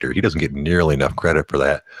good actor. He doesn't get nearly enough credit for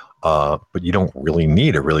that. But you don't really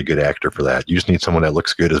need a really good actor for that. You just need someone that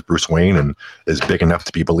looks good as Bruce Wayne and is big enough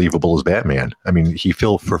to be believable as Batman. I mean, he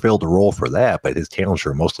fulfilled the role for that, but his talents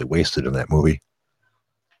are mostly wasted in that movie.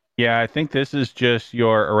 Yeah, I think this is just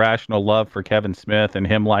your irrational love for Kevin Smith and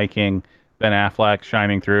him liking Ben Affleck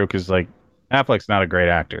shining through because, like, Affleck's not a great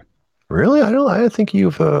actor. Really? I don't. I think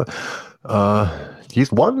he's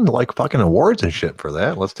won like fucking awards and shit for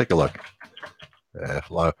that. Let's take a look.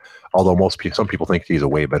 Although some people think he's a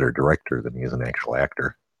way better director than he is an actual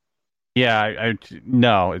actor. Yeah,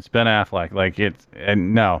 no, it's Ben Affleck. Like it's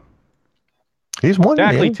and no, He's won,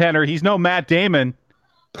 exactly, yeah. Tenor. He's no Matt Damon.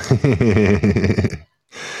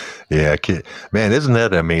 Yeah, man, isn't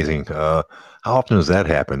that amazing? How often does that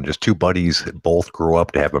happen? Just two buddies both grow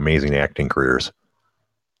up to have amazing acting careers.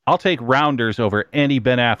 I'll take Rounders over any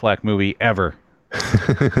Ben Affleck movie ever.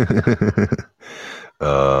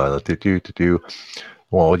 Do.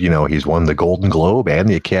 Well, he's won the Golden Globe and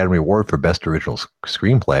the Academy Award for Best Original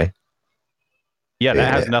Screenplay. Yeah,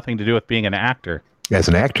 that has nothing to do with being an actor. As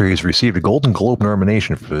an actor, he's received a Golden Globe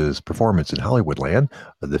nomination for his performance in Hollywoodland.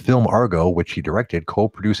 The film Argo, which he directed,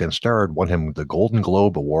 co-produced, and starred, won him the Golden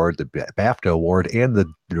Globe Award, the BAFTA Award, and the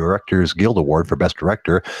Directors Guild Award for Best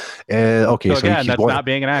Director. So again, that's not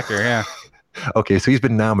being an actor, yeah. Okay, so he's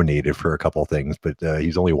been nominated for a couple things, but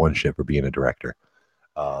he's only won shit for being a director.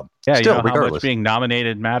 Yeah, still, you know regardless, how much being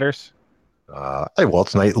nominated matters? Hey, well,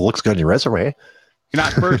 it's nice. It looks good on your resume. You're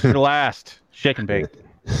not first or last. Shake and bake.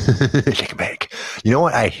 Shake and bake. You know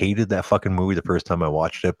what? I hated that fucking movie the first time I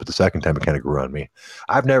watched it, but the second time it kind of grew on me.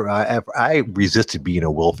 I resisted being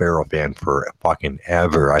a Will Ferrell fan for fucking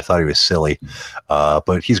ever. I thought he was silly,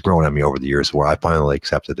 but he's grown on me over the years where I finally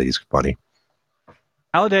accepted that he's funny.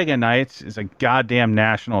 Talladega Nights is a goddamn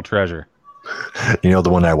national treasure. You know, the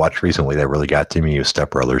one I watched recently that really got to me was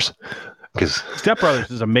Step Brothers. Step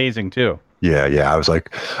Brothers is amazing too. Yeah. I was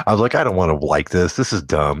like, I don't want to like this. This is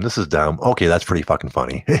dumb. Okay, that's pretty fucking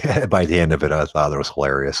funny. By the end of it, I thought it was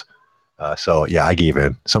hilarious. So yeah, I gave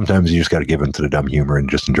in. Sometimes you just got to give in to the dumb humor and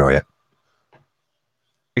just enjoy it.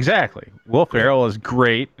 Exactly. Will Ferrell is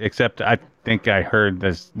great, except I think I heard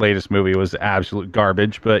this latest movie was absolute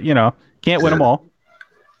garbage. But can't win them all.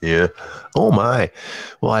 Yeah. Oh my.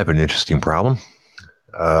 Well, I have an interesting problem.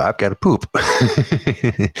 I've got to poop.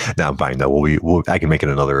 No, I'm fine though. I can make it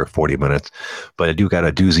another 40 minutes, but I do got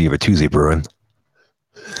a doozy of a Tuesday brewing.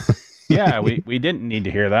 Yeah, we didn't need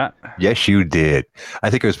to hear that. Yes, you did. I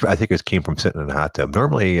think it came from sitting in a hot tub.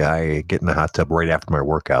 Normally, I get in the hot tub right after my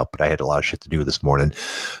workout, but I had a lot of shit to do this morning,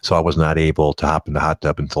 so I was not able to hop in the hot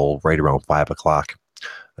tub until right around 5 o'clock,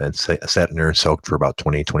 and sat in there and soaked for about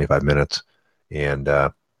 20-25 minutes, and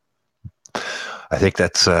I think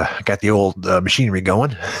that's got the old machinery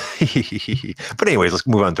going. But anyways, let's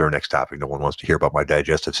move on to our next topic. No one wants to hear about my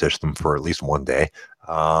digestive system for at least one day.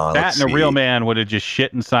 That and a real man would have just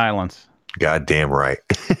shit in silence. Goddamn right.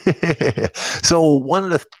 So one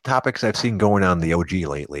of the topics I've seen going on the OG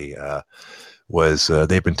lately was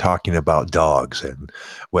they've been talking about dogs and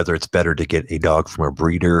whether it's better to get a dog from a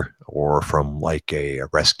breeder or from like a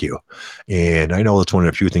rescue. And I know that's one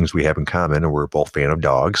of the few things we have in common, and we're both fan of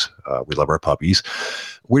dogs. We love our puppies.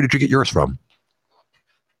 Where did you get yours from?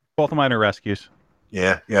 Both of mine are rescues.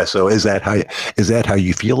 Yeah. So is that how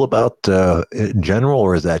you feel about in general,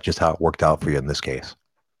 or is that just how it worked out for you in this case?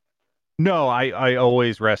 No, I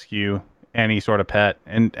always rescue any sort of pet,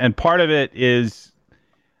 and part of it is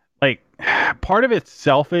part of it's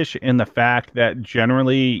selfish in the fact that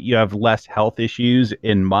generally you have less health issues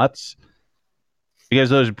in mutts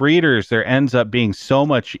because those breeders, there ends up being so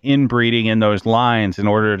much inbreeding in those lines in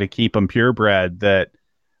order to keep them purebred that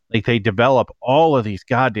like they develop all of these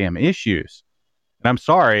goddamn issues. And I'm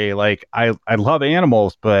sorry, like I love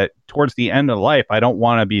animals, but towards the end of life, I don't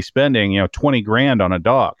want to be spending, $20,000 on a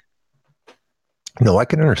dog. No, I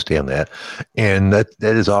can understand that. And that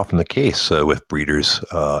is often the case with breeders,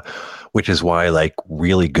 which is why like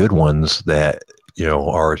really good ones that,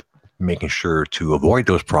 are making sure to avoid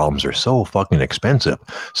those problems are so fucking expensive.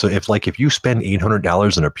 So if you spend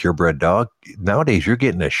 $800 on a purebred dog, nowadays you're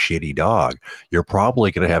getting a shitty dog. You're probably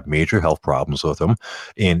going to have major health problems with them.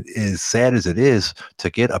 And as sad as it is to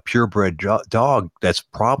get a purebred dog that's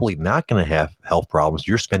probably not going to have health problems,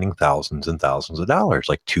 you're spending thousands and thousands of dollars,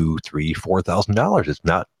 like $2,000, $3,000, $4,000. It's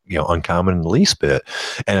not uncommon in the least bit.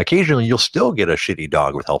 And occasionally you'll still get a shitty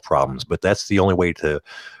dog with health problems, but that's the only way to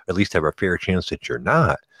at least have a fair chance that you're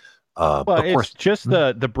not. Well, of course, it's just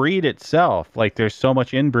the breed itself. Like, there's so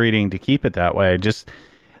much inbreeding to keep it that way. Just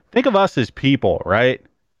think of us as people, right?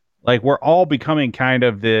 Like we're all becoming kind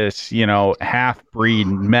of this, half breed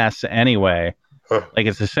mess anyway. Like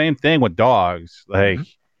it's the same thing with dogs. Like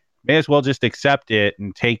Mm-hmm. may as well just accept it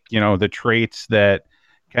and take, the traits that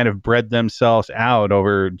kind of bred themselves out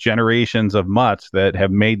over generations of mutts that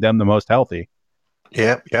have made them the most healthy.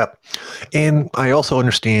 Yeah, yeah. And I also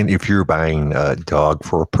understand if you're buying a dog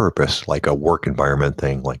for a purpose, like a work environment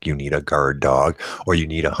thing, like you need a guard dog or you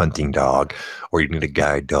need a hunting dog or you need a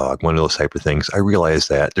guide dog, one of those type of things. I realize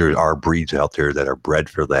that there are breeds out there that are bred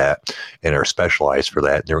for that and are specialized for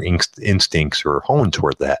that. Their instincts are honed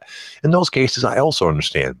toward that. In those cases, I also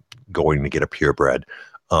understand going to get a purebred.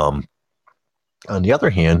 Um, on the other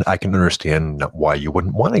hand, I can understand why you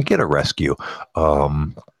wouldn't want to get a rescue.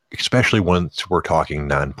 Especially once we're talking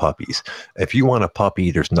non-puppies. If you want a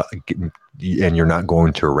puppy, there's not, and you're not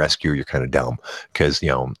going to a rescue, you're kind of dumb because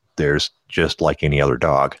there's just like any other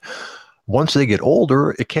dog. Once they get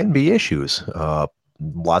older, it can be issues.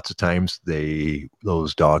 Lots of times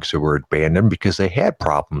those dogs were abandoned because they had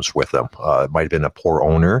problems with them. It might have been a poor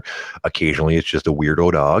owner. Occasionally, it's just a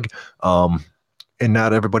weirdo dog. And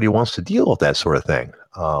not everybody wants to deal with that sort of thing.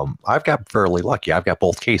 I've got fairly lucky. I've got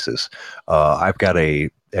both cases. I've got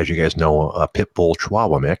as you guys know, a pit bull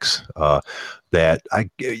chihuahua mix that I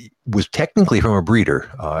was technically from a breeder.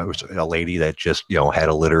 It was a lady that just had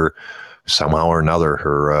a litter somehow or another.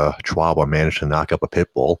 Her chihuahua managed to knock up a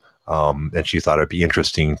pit bull, and she thought it'd be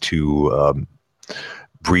interesting to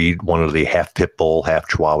breed one of the half pit bull, half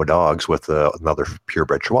chihuahua dogs with another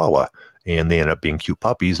purebred chihuahua. And they ended up being cute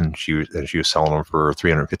puppies, and she was selling them for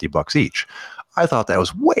 $350 each. I thought that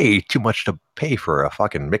was way too much to pay for a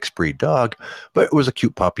fucking mixed breed dog, but it was a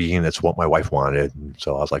cute puppy, and it's what my wife wanted. And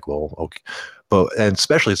so I was like, well, okay. And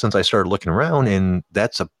especially since I started looking around, and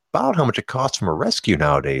that's about how much it costs from a rescue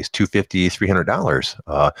nowadays, $250,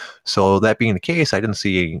 $300. So that being the case, I didn't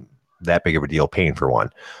see that big of a deal paying for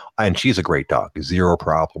one. And she's a great dog, zero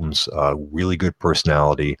problems, really good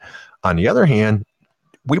personality. On the other hand,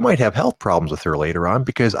 we might have health problems with her later on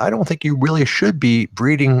because I don't think you really should be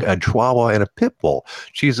breeding a Chihuahua and a Pit Bull.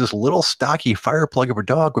 She's this little stocky fireplug of a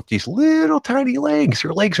dog with these little tiny legs.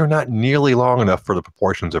 Her legs are not nearly long enough for the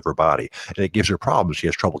proportions of her body, and it gives her problems. She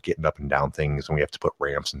has trouble getting up and down things, and we have to put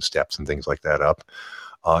ramps and steps and things like that up.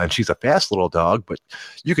 And she's a fast little dog, but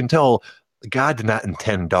you can tell God did not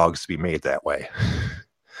intend dogs to be made that way.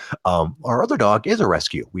 Our other dog is a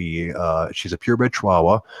rescue. She's a purebred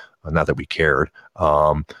Chihuahua. Not that we cared.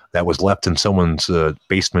 That was left in someone's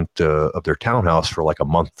basement of their townhouse for like a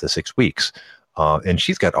month to 6 weeks. And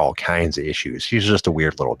she's got all kinds of issues. She's just a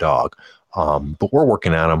weird little dog. But we're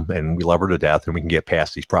working on them, and we love her to death, and we can get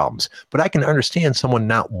past these problems. But I can understand someone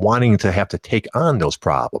not wanting to have to take on those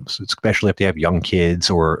problems, especially if they have young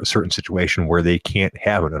kids or a certain situation where they can't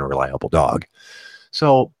have an unreliable dog.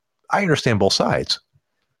 So I understand both sides.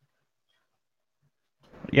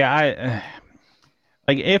 Yeah,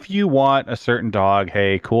 like if you want a certain dog,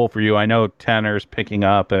 hey, cool for you. I know Tener's picking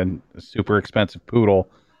up a super expensive poodle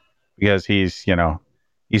because he's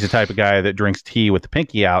the type of guy that drinks tea with the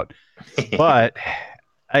pinky out. But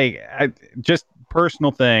I just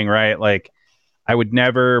personal thing, right? Like I would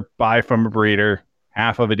never buy from a breeder.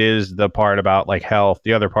 Half of it is the part about like health.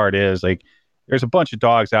 The other part is like there's a bunch of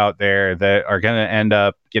dogs out there that are going to end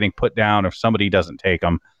up getting put down if somebody doesn't take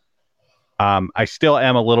them. I still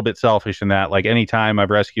am a little bit selfish in that. Like anytime I've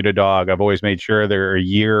rescued a dog, I've always made sure they're a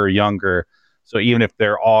year or younger. So even if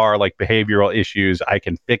there are like behavioral issues, I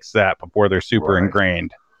can fix that before they're super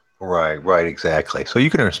ingrained. Right, exactly. So you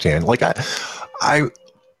can understand. Like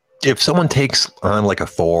if someone takes on like a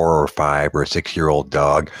 4 or 5 or 6-year-old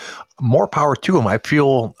dog, more power to them. I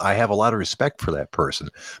feel I have a lot of respect for that person,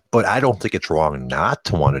 but I don't think it's wrong not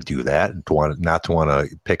to want to do that, not to want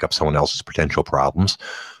to pick up someone else's potential problems.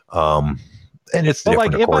 And it's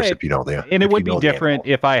different, of course, if you know the. And it would be different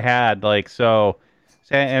if I had say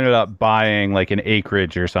I ended up buying like an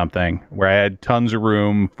acreage or something where I had tons of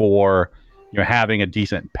room for having a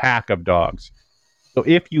decent pack of dogs. So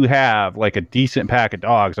if you have like a decent pack of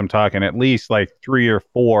dogs, I'm talking at least like 3 or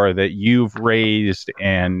 4 that you've raised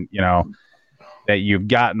and that you've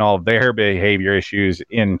gotten all their behavior issues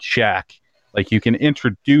in check. Like you can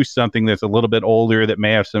introduce something that's a little bit older that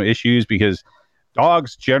may have some issues because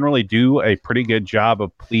dogs generally do a pretty good job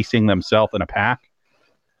of policing themselves in a pack.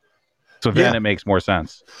 So then it makes more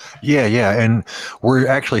sense. Yeah. And we're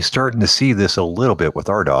actually starting to see this a little bit with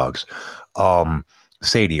our dogs.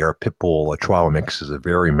 Sadie, our pit bull Chihuahua mix, is a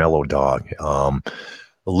very mellow dog.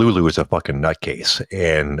 Lulu is a fucking nutcase,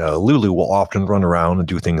 and Lulu will often run around and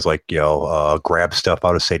do things like, grab stuff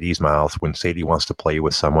out of Sadie's mouth when Sadie wants to play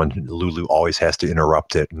with someone. Lulu always has to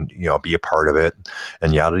interrupt it and, be a part of it,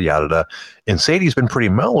 and yada yada. And Sadie's been pretty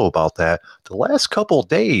mellow about that. The last couple of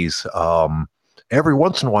days, every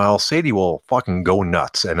once in a while, Sadie will fucking go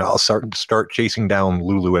nuts, and I'll start chasing down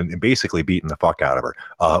Lulu and basically beating the fuck out of her.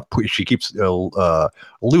 She keeps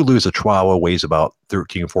Lulu's a Chihuahua, weighs about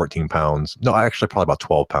 13, 14 pounds. No, actually, probably about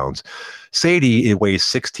 12 pounds. Sadie, it weighs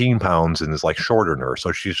 16 pounds and is like shorter than her,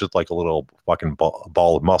 so she's just like a little fucking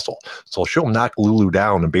ball of muscle. So she'll knock Lulu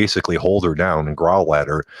down and basically hold her down and growl at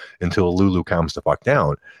her until Lulu calms the fuck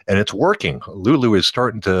down. And it's working. Lulu is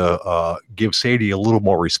starting to give Sadie a little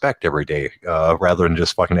more respect every day, rather than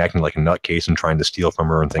just fucking acting like a nutcase and trying to steal from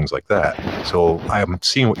her and things like that. So I'm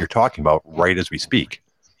seeing what you're talking about right as we speak.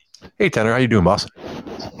 Hey, Tener, how you doing, boss?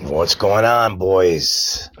 What's going on,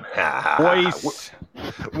 boys? Boys.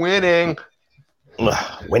 Winning.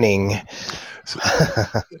 Winning.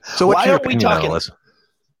 So what's Why your aren't we opinion talking? on this?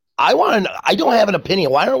 I don't have an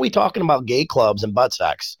opinion. Why aren't we talking about gay clubs and butt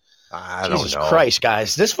sex? I Jesus don't know. Christ,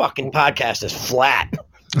 guys. This fucking podcast is flat.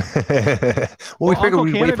 Well, we figured Uncle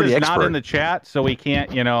we'd wait for the Canada's not expert. in the chat, so we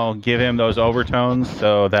can't, give him those overtones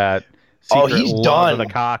so that secret he's love done. of the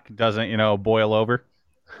cock doesn't, boil over.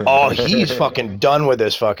 Oh, he's fucking done with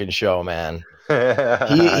this fucking show, man.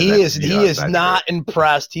 He is not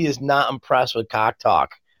impressed. He is not impressed with cock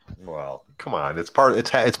talk. Well, come on, it's part of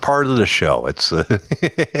the show. It's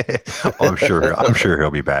I'm sure he'll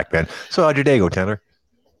be back, man. So how'd your day go, Tener?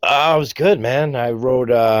 It was good, man. I rode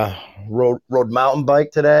mountain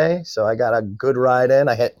bike today, so I got a good ride in.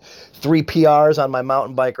 I hit 3 PRs on my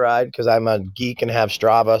mountain bike ride because I'm a geek and have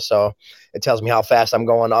Strava, so it tells me how fast I'm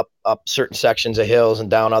going up certain sections of hills and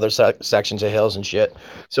down other sections of hills and shit.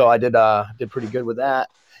 So I did pretty good with that.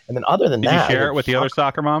 And then other than Did that, you share it with the other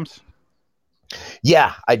soccer moms?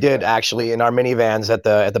 Yeah, I did actually in our minivans at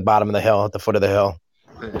the bottom of the hill, at the foot of the hill.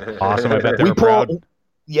 Awesome. I bet they were proud.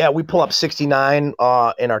 Yeah, we pull up 69 in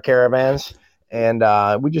our caravans, and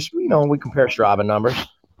we just, we compare Strava numbers.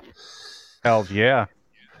 Hell yeah.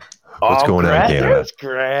 What's going on, Canada? There's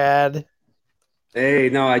Grad. Hey,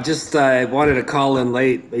 no, I just wanted to call in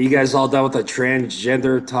late. Are you guys all done with the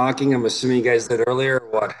transgender talking? I'm assuming you guys did earlier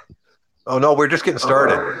or what? Oh, no, we're just getting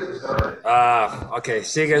started. Okay.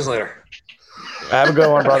 See you guys later. Have a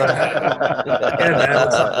good one, brother. Yeah, man.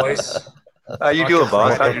 What's up, boys? How you doing,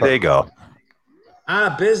 boss? How'd your day go?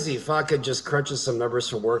 Busy. Fucking just crunching some numbers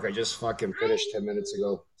for work. I just fucking finished 10 minutes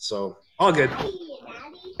ago. So, all good.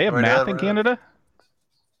 They have math in Canada?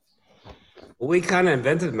 We kind of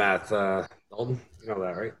invented math, Dalton. You know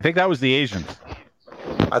that, right? I think that was the Asians.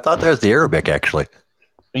 I thought that was the Arabic, actually.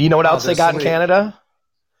 You know what else they got in Canada?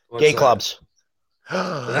 Gay that? clubs.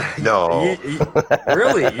 No.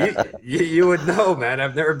 Really? You would know, man.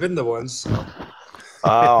 I've never been to ones.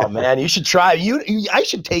 Oh, man. You should try. I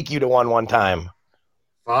should take you to one time.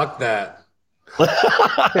 Fuck that.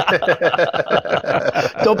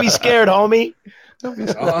 Don't be scared, homie.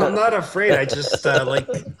 I'm not afraid. I just like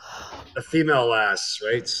the female lass,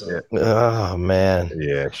 right? So. Yeah. Oh, man.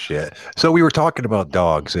 Yeah, shit. So we were talking about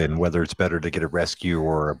dogs and whether it's better to get a rescue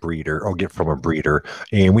or a breeder or get from a breeder.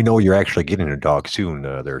 And we know you're actually getting a dog soon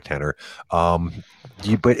there, Tener.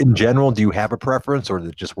 But in general, do you have a preference or did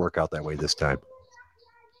it just work out that way this time?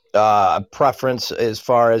 Preference as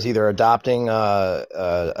far as either adopting a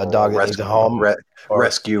dog that needs a home,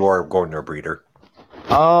 rescue, or going to a breeder.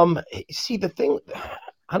 See, the thing,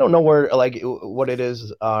 I don't know where what it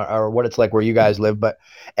is or what it's like where you guys live, but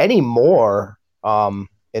anymore, and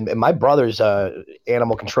my brother's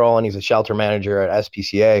animal control and he's a shelter manager at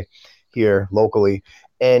SPCA here locally,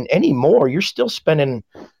 and anymore you're still spending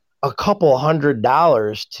a couple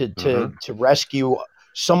 $100 to rescue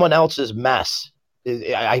someone else's mess.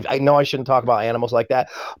 I know I shouldn't talk about animals like that,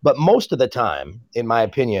 but most of the time, in my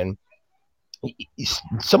opinion,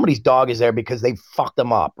 somebody's dog is there because they fucked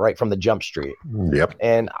them up right from the jump street. Yep.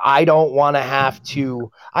 And I don't want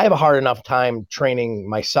to I have a hard enough time training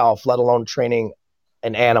myself, let alone training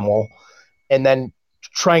an animal, and then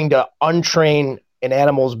trying to untrain an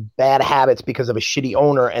animal's bad habits because of a shitty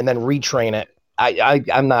owner and then retrain it.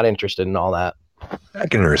 I'm not interested in all that. I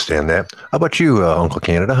can understand that. How about you, Uncle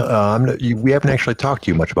Canada? We haven't actually talked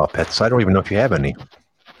to you much about pets. So I don't even know if you have any.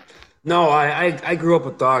 No, I grew up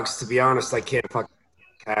with dogs. To be honest, I can't fuck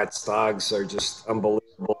cats. Dogs are just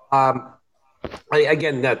unbelievable.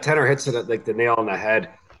 Again, that Tener hits it like the nail on the head.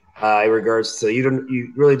 In regards to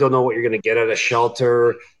you really don't know what you're going to get at a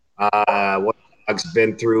shelter. What dog's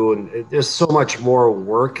been through, and there's so much more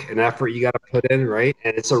work and effort you got to put in, right?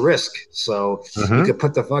 And it's a risk. So you could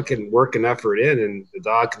put the fucking work and effort in, and the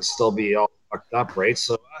dog can still be all fucked up, right?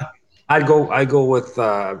 So I'd go with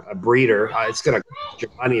a breeder. It's gonna cost you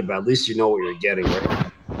money, but at least you know what you're getting, right?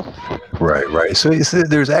 Right. So you see,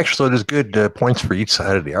 there's good points for each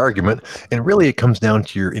side of the argument, and really it comes down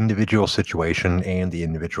to your individual situation and the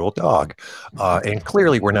individual dog. And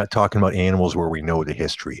clearly, we're not talking about animals where we know the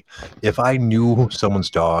history. If I knew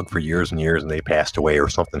someone's dog for years and years and they passed away or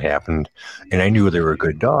something happened, and I knew they were a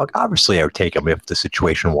good dog, obviously I would take them if the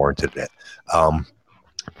situation warranted it.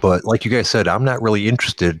 But like you guys said, I'm not really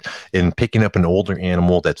interested in picking up an older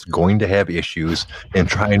animal that's going to have issues and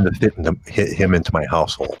trying to hit him into my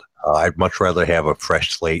household. I'd much rather have a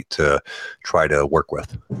fresh slate to try to work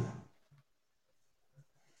with.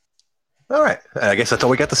 All right. I guess that's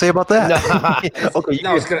all we got to say about that. Okay. Do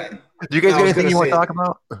you guys got anything you want to talk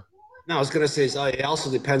about? No, I was going to say it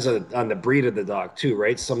also depends on the breed of the dog, too,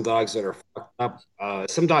 right? Some dogs that are fucked up.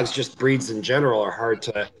 Some dogs, just breeds in general, are hard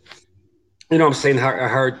to... You know what I'm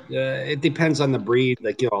saying? It depends on the breed,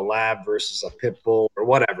 like, a lab versus a pit bull or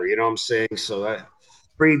whatever, you know what I'm saying? So the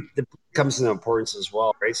breed comes into importance as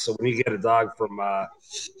well, right? So when you get a dog from that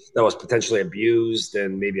was potentially abused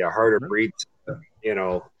and maybe a harder breed,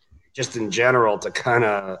 just in general to kind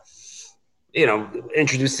of,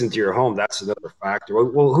 introduce into your home, that's another factor.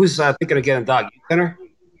 Well, who's thinking of getting a dog? You, Tener?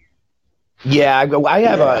 Yeah, we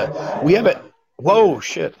have a, whoa,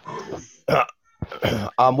 shit.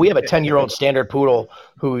 We have a 10-year-old standard poodle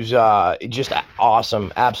who's just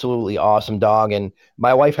awesome, absolutely awesome dog. And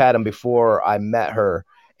my wife had him before I met her.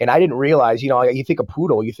 And I didn't realize, you think of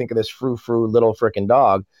poodle, you think of this frou-frou little freaking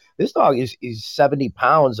dog. This dog is 70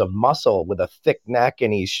 pounds of muscle with a thick neck,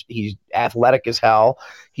 and he's athletic as hell.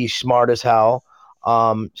 He's smart as hell.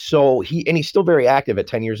 So he's still very active at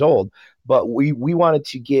 10 years old. But we wanted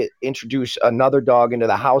to introduce another dog into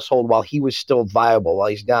the household while he was still viable, while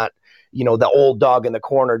he's not, the old dog in the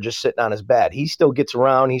corner just sitting on his bed. He still gets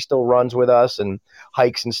around. He still runs with us and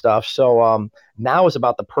hikes and stuff. So now is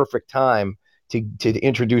about the perfect time to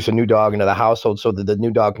introduce a new dog into the household so that the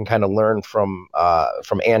new dog can kind of learn from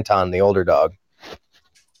Anton, the older dog.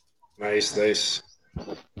 Nice. What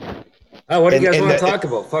do you guys want to talk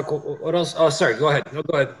about? Fuck. What else? Oh, sorry. Go ahead. No,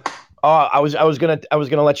 go ahead. I was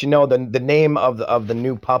gonna let you know the name of the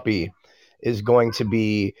new puppy is going to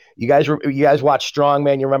be, you guys watch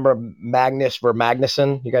Strongman. You remember Magnus for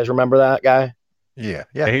Magnuson? You guys remember that guy? Yeah.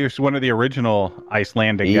 He was one of the original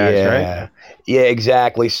Icelandic guys, right? Yeah,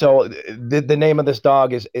 exactly. So the name of this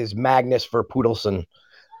dog is Magnus for Poodleson.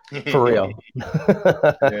 For real.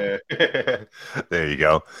 Yeah. There you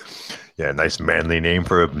go. Yeah, nice manly name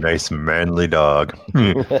for a nice manly dog.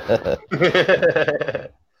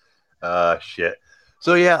 Shit.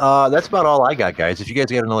 So yeah, that's about all I got, guys. If you guys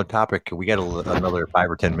got another topic, we got another 5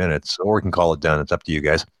 or 10 minutes, or we can call it done. It's up to you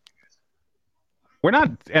guys. We're not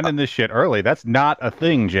ending this shit early. That's not a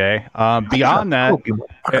thing, Jay. Beyond that,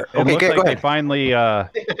 it looks like they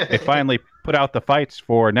finally put out the fights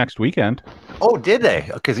for next weekend. Oh, did they?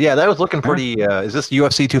 Because that was looking pretty. Is this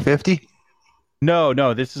UFC 250? No.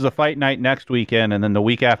 This is a fight night next weekend, and then the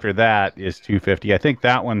week after that is 250. I think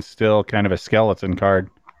that one's still kind of a skeleton card.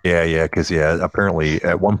 Yeah, because apparently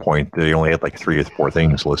at one point they only had like 3 or 4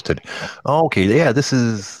 things listed. Okay, yeah, this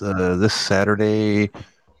is this Saturday.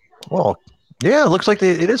 Well, yeah, it looks like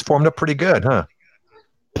it is formed up pretty good, huh?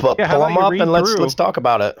 Pull them up and let's talk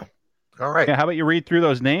about it. All right. Yeah, how about you read through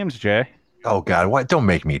those names, Jay? Oh God, why? Don't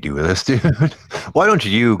make me do this, dude. Why don't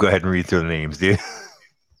you go ahead and read through the names, dude?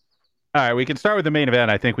 All right, we can start with the main event.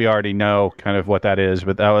 I think we already know kind of what that is,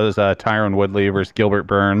 but that was Tyron Woodley versus Gilbert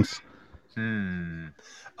Burns.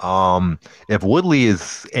 If Woodley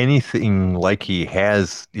is anything like he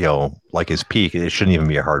has, like his peak, it shouldn't even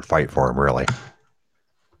be a hard fight for him, really.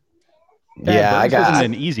 Yeah, Burns wasn't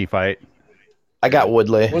an easy fight. I got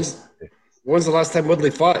Woodley. When's the last time Woodley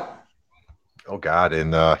fought? Oh God,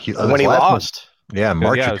 and when he lost.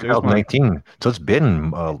 March of 2019. So it's been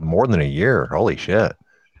more than a year. Holy shit.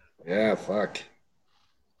 Yeah, fuck.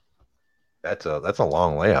 That's a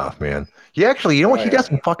long layoff, man. He actually, he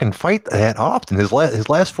doesn't fucking fight that often. His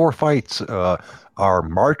last 4 fights are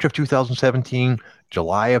March of 2017,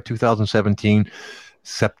 July of 2017,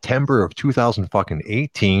 September of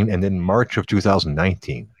 2018, and then March of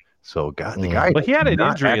 2019. So God, the guy. But he had an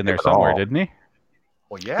injury in there somewhere, didn't he?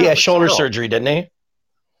 Well, yeah. He had shoulder surgery, didn't he?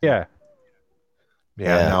 Yeah.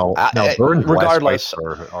 Yeah. Now Burns' regardless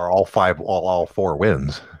are all 4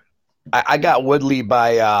 wins. I got Woodley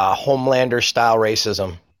by Homelander style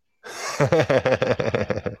racism.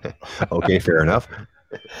 Okay, fair enough.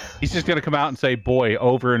 He's just gonna come out and say "boy"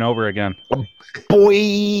 over and over again.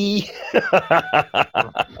 Boy.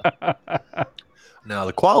 Now,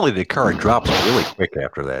 the quality of the card drops really quick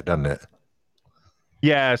after that, doesn't it?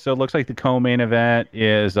 Yeah, so it looks like the co-main event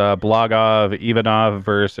is Blagov Ivanov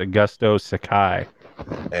versus Augusto Sakai.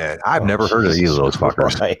 And I've never heard of either of those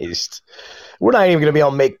fuckers. Christ. We're not even going to be able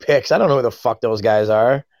to make picks. I don't know who the fuck those guys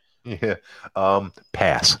are. Yeah.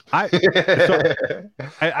 Pass. I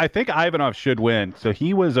think Ivanov should win. So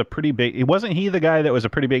he was a pretty big. Wasn't he the guy that was a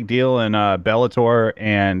pretty big deal in Bellator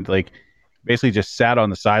and like basically just sat on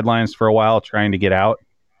the sidelines for a while trying to get out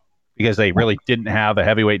because they really didn't have a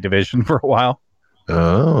heavyweight division for a while.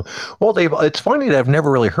 Oh, well, it's funny that I've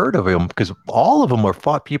never really heard of him because all of them are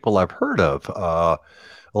fought people I've heard of.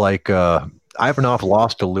 Ivanov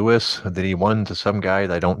lost to Lewis, then he won to some guy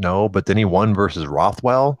that I don't know, but then he won versus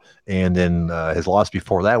Rothwell, and then his loss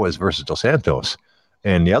before that was versus Dos Santos.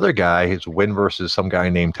 And the other guy, his win versus some guy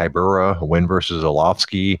named Tybura, a win versus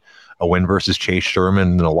Orlovsky, a win versus Chase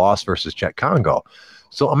Sherman, and a loss versus Chet Congo.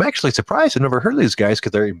 So I'm actually surprised I've never heard of these guys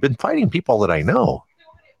because they've been fighting people that I know.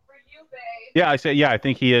 Yeah, I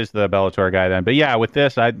think he is the Bellator guy then. But yeah, with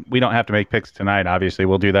this, we don't have to make picks tonight. Obviously,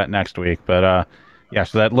 we'll do that next week. But yeah,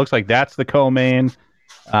 so that looks like that's the co-main.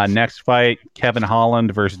 Next fight, Kevin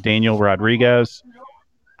Holland versus Daniel Rodriguez.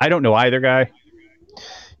 I don't know either guy.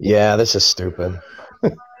 Yeah, this is stupid.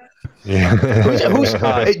 Yeah.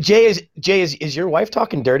 Jay is your wife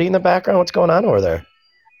talking dirty in the background? What's going on over there?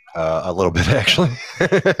 A little bit, actually.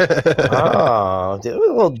 Oh, dude, a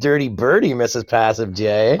little dirty birdie, Mrs. Passive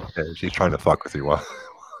Jay. She's trying to fuck with you while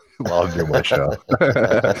I'm doing my show. But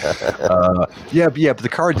the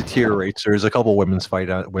card deteriorates. There's a couple women's fight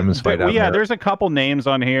out. Yeah, there's a couple names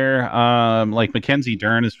on here. Like Mackenzie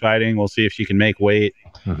Dern is fighting. We'll see if she can make weight.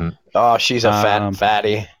 Mm-hmm. Oh, she's a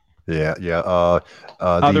fatty. Yeah.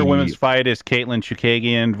 Other women's fight is Caitlin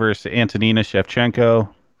Chukagian versus Antonina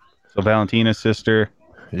Shevchenko. So Valentina's sister.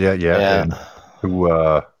 Yeah. And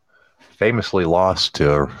who famously lost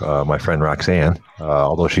to my friend Roxanne,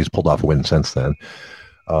 although she's pulled off a win since then.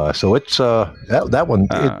 So it's that one.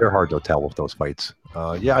 They're hard to tell with those fights.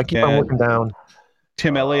 I keep on looking down.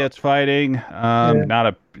 Tim Elliott's fighting.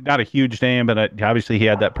 Not a huge name, but obviously he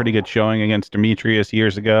had that pretty good showing against Demetrius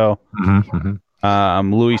years ago.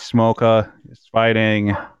 Mm-hmm. Louis Smoka is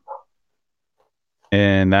fighting,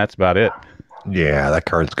 and that's about it. Yeah, that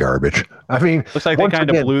card's garbage. I mean, looks like they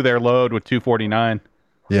kind of blew their load with 249.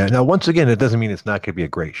 Yeah. Now, once again, it doesn't mean it's not going to be a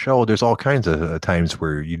great show. There's all kinds of times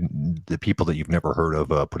where the people that you've never heard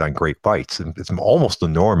of put on great fights, and it's almost the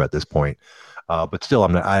norm at this point. But still,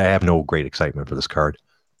 I have no great excitement for this card.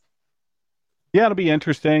 Yeah, it'll be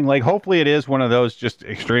interesting. Like, hopefully, it is one of those just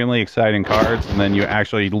extremely exciting cards, and then you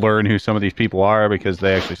actually learn who some of these people are because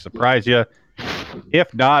they actually surprise you.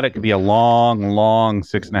 If not, it could be a long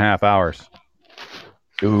 6.5 hours.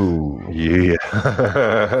 Ooh, yeah.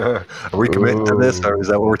 Are we committing to this, or is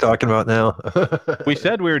that what we're talking about now? We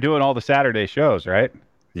said we were doing all the Saturday shows, right?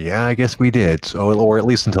 Yeah, I guess we did. So, or at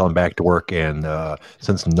least until I'm back to work. And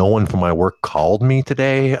since no one from my work called me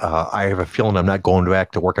today, I have a feeling I'm not going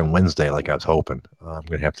back to work on Wednesday like I was hoping. I'm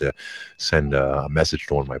going to have to send a message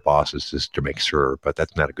to one of my bosses just to make sure, but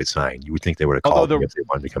that's not a good sign. You would think they would have called me if they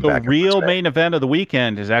wanted to come back. The real main event of the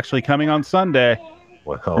weekend is actually coming on Sunday.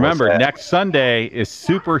 Well, remember, next Sunday is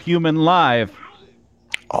Superhuman Live.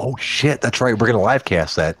 Oh shit, that's right. We're gonna live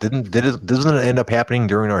cast that. Doesn't it end up happening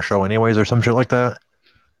during our show anyways, or some shit like that?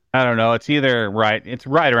 I don't know. It's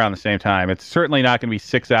right around the same time. It's certainly not gonna be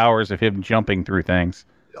 6 hours of him jumping through things.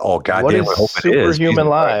 Oh goddamn! What is Superhuman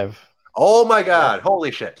Live? Oh my god! Holy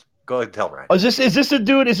shit! Go ahead and tell Ryan. Oh, is this the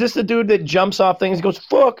dude? Is this the dude that jumps off things and goes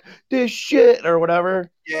 "fuck this shit" or whatever?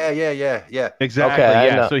 Yeah. Exactly. Okay,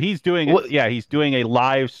 yeah. So he's doing a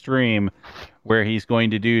live stream where he's going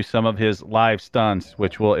to do some of his live stunts,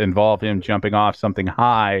 which will involve him jumping off something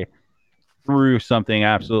high through something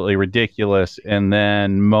absolutely ridiculous and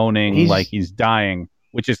then moaning like he's dying,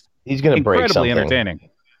 which is he's going to break something. Incredibly entertaining.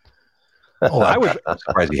 I'm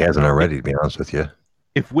surprised he hasn't already, to be honest with you.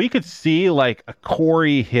 If we could see like a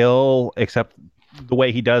Cory Hill, except the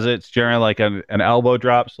way he does it's generally like an elbow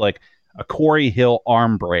drops, like a Cory Hill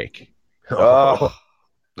arm break. Oh,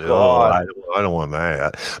 I don't want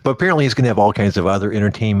that. But apparently he's going to have all kinds of other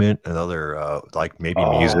entertainment and other like maybe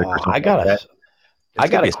music or something. I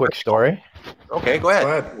got a quick story. Okay, go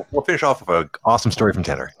ahead. We'll finish off with an awesome story from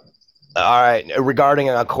Tener. All right, regarding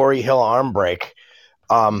a Cory Hill arm break.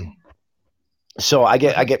 So I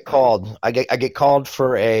get called. I get called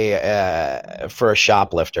for a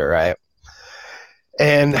shoplifter, right?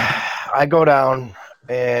 And I go down,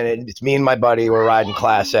 and it's me and my buddy. We're riding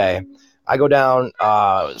Class A. I go down.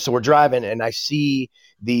 So we're driving, and I see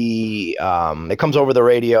it comes over the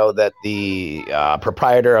radio that the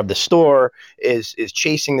proprietor of the store is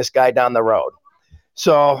chasing this guy down the road.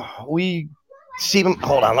 So we see him.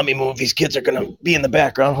 Hold on, let me move. These kids are gonna be in the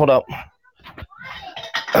background. Hold up.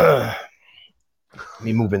 Let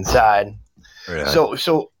me move inside. Right.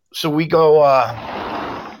 So we go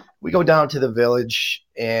down to the village,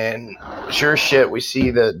 and sure as shit, we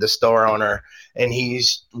see the store owner, and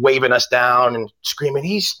he's waving us down and screaming,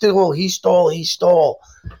 he stole.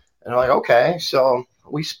 And I'm like, okay. So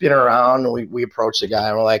we spin around, and we approach the guy,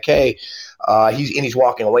 and we're like, hey, he's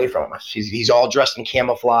walking away from us. He's all dressed in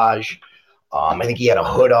camouflage. I think he had a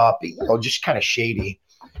hood up, just kind of shady.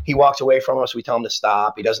 He walks away from us. We tell him to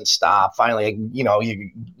stop. He doesn't stop. Finally,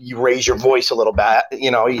 you raise your voice a little bit.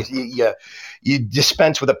 You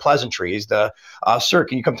dispense with the pleasantries. Sir,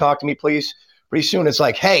 can you come talk to me, please? Pretty soon, it's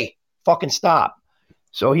like, hey, fucking stop.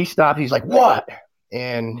 So he stopped. He's like, what?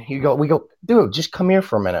 And we go, dude, just come here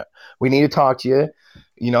for a minute. We need to talk to you.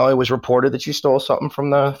 It was reported that you stole something from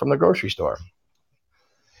the grocery store.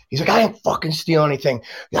 He's like, I didn't fucking steal anything.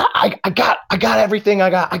 I got everything. I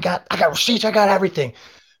got receipts. I got everything.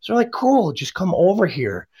 So we're like, cool, just come over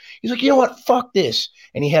here. He's like, you know what? Fuck this.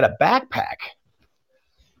 And he had a backpack.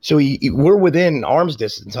 So we're within arm's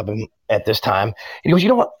distance of him at this time. And he goes, you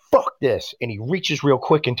know what? Fuck this. And he reaches real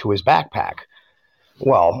quick into his backpack.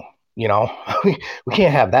 Well, we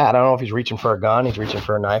can't have that. I don't know if he's reaching for a gun. He's reaching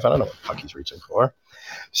for a knife. I don't know what the fuck he's reaching for.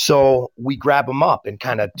 So we grab him up and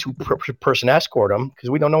kind of two-person escort him because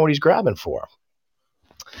we don't know what he's grabbing for.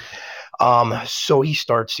 So he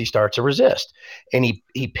starts to resist, and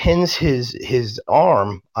he pins his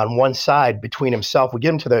arm on one side between himself. We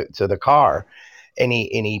get him to the car, and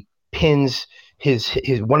he pins his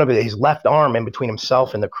left arm in between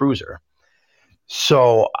himself and the cruiser.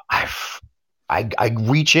 So I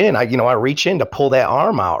reach in, I reach in to pull that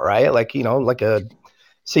arm out, right? Like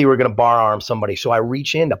say we're gonna bar arm somebody. So I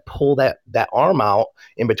reach in to pull that arm out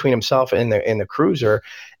in between himself and the cruiser,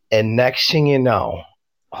 and next thing you know.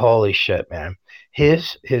 Holy shit, man.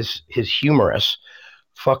 His humerus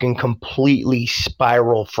fucking completely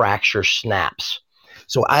spiral fracture snaps.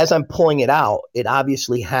 So as I'm pulling it out, it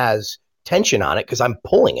obviously has tension on it because I'm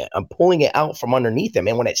pulling it. I'm pulling it out from underneath him.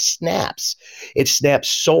 And when it snaps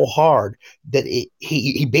so hard that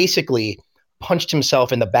he basically punched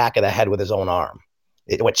himself in the back of the head with his own arm.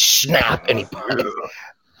 It went snap, and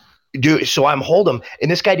dude, so I'm holding him, and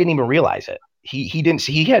this guy didn't even realize it. He didn't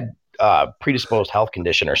see, he had predisposed health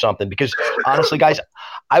condition or something, because honestly, guys,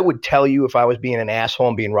 I would tell you if I was being an asshole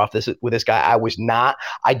and being rough with this guy. I was not.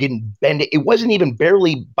 I didn't bend it. It wasn't even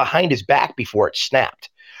barely behind his back before it snapped.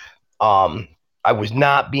 I was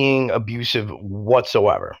not being abusive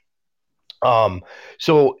whatsoever.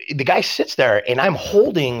 So the guy sits there, and I'm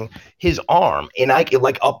holding his arm, and I get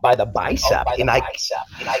up by the bicep,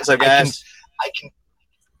 What's up, guys? I can.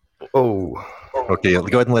 Oh. Okay, go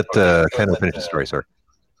ahead and let Ken finish the story, sir.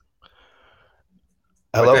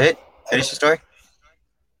 Hello. Go ahead. Finish the story.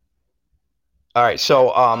 All right.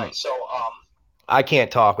 So I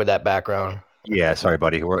can't talk with that background. Yeah, sorry,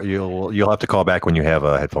 buddy. You'll have to call back when you have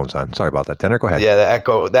headphones on. Sorry about that. Tener, go ahead. Yeah,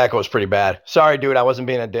 the echo's pretty bad. Sorry, dude. I wasn't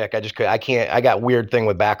being a dick. I can't. I got weird thing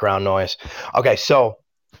with background noise. Okay, so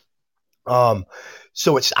I'm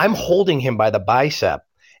holding him by the bicep,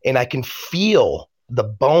 and I can feel the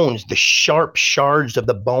bones, the sharp shards of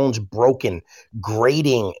the bones broken,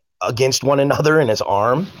 grating against one another in his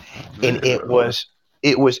arm. And it was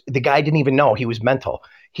the guy didn't even know. He was mental.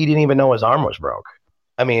 He didn't even know his arm was broke.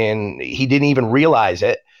 I mean, he didn't even realize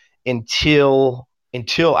it until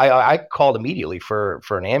I called immediately for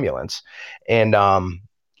an ambulance. And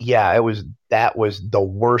that was the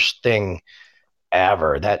worst thing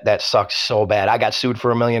ever. That sucked so bad. I got sued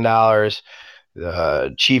for $1 million.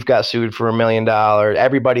 The chief got sued for $1 million.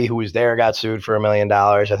 Everybody who was there got sued for $1 million.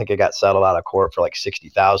 I think it got settled out of court for like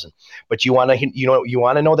 $60,000. But you want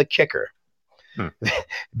to know the kicker?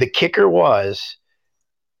 The kicker was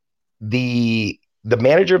the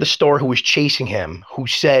manager of the store who was chasing him, who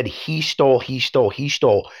said he stole. He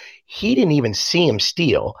didn't even see him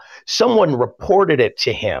steal. Someone reported it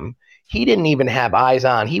to him. He didn't even have eyes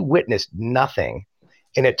on. He witnessed nothing.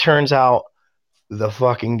 And it turns out the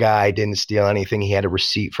fucking guy didn't steal anything. He had a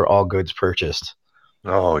receipt for all goods purchased.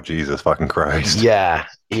 Oh, Jesus fucking Christ. Yeah,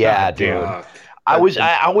 dude. I was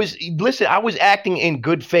acting in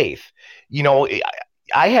good faith.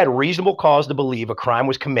 I had reasonable cause to believe a crime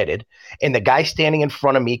was committed, and the guy standing in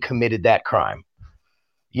front of me committed that crime.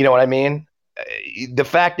 You know what I mean? The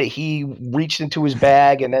fact that he reached into his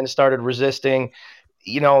bag and then started resisting,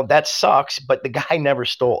 that sucks, but the guy never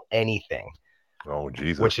stole anything. Oh,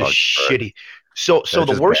 Jesus. which is fuck. shitty. So That's the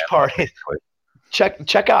just worst bad part luck, is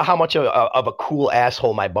check out how much of a cool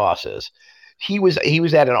asshole my boss is. He was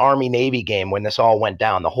at an Army Navy game when this all went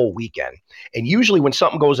down the whole weekend. And usually when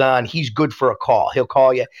something goes on, he's good for a call. He'll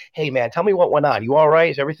call you, hey man, tell me what went on. You all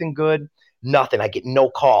right? Is everything good? Nothing. I get no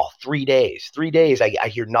call. 3 days. 3 days. I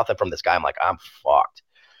hear nothing from this guy. I'm like, I'm fucked.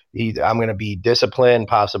 I'm gonna be disciplined,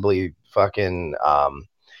 possibly fucking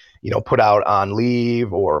put out on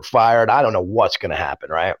leave or fired. I don't know what's gonna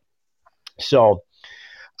happen, right? So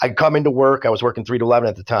I come into work. I was working 3 to 11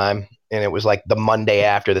 at the time, and it was like the Monday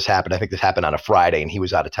after this happened. I think this happened on a Friday, and he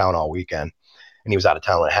was out of town all weekend, and he was out of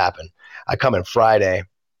town when it happened. I come in Friday,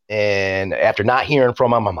 and after not hearing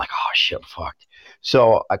from him, I'm like, oh shit, I'm fucked.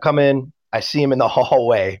 So I come in, I see him in the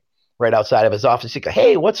hallway right outside of his office. He's like,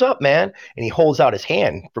 hey, what's up, man? And he holds out his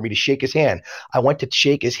hand for me to shake his hand. I went to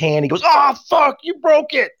shake his hand. He goes, oh fuck, you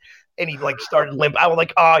broke it. And he like started limp. I was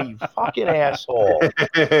like, oh, you fucking asshole.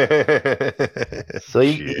 So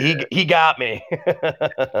he got me.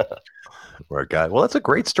 Poor guy. Well, that's a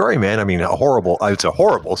great story, man. I mean, it's a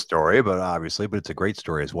horrible story, but it's a great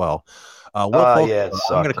story as well. Folks, Yeah,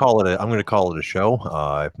 I'm going to call it a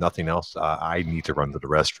show. If nothing else, I need to run to the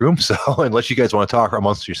restroom. So unless you guys want to talk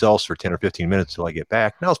amongst yourselves for 10 or 15 minutes till I get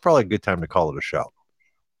back, now's probably a good time to call it a show.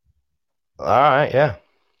 All right. Yeah.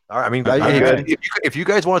 All right. I mean, if you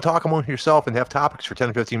guys want to talk among yourself and have topics for 10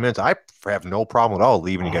 to 15 minutes, I have no problem at all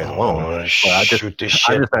leaving you guys alone. Shoot this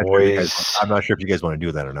shit, boys. I'm not sure if you guys want to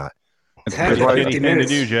do that or not. It's a shitty thing to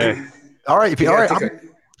do, Jay. All right.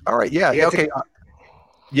 All right. Yeah. Okay.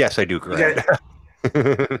 Yes, I do. Correct.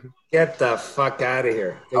 Get the fuck out of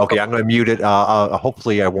here. Okay, I'm going to mute it.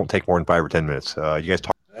 Hopefully, I won't take more than 5 or 10 minutes. You guys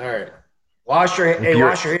talk. All right. Wash your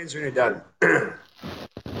hands when you're done.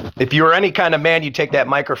 If you were any kind of man, you'd take that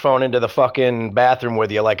microphone into the fucking bathroom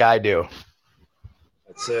with you like I do.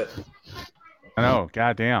 That's it. I know.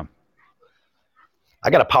 Goddamn. I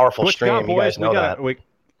got a powerful Switch stream. out, boys. You guys know that.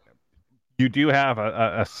 You do have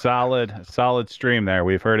a solid stream there.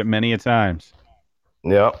 We've heard it many a times.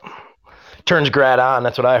 Yep. Turns grad on.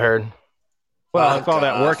 That's what I heard. Well, it's all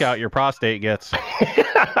that workout your prostate gets.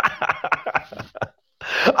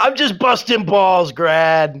 I'm just busting balls,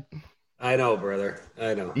 grad. I know, brother.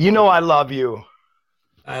 I know. You know I love you.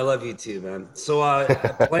 I love you too, man. So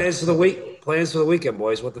plans for the weekend,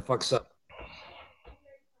 boys. What the fuck's up?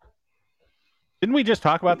 Didn't we just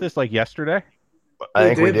talk about this like yesterday?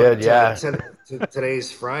 I think we did, yeah.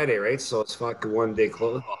 Today's Friday, right? So it's fucking one day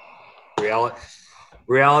close.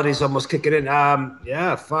 Reality's almost kicking in.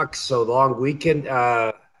 Yeah, fuck. So the long weekend.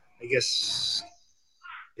 I guess.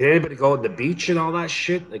 Did anybody go to the beach and all that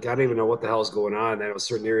shit? Like, I don't even know what the hell's going on. I know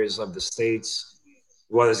certain areas of the States,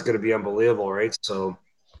 the weather's going to be unbelievable, right? So,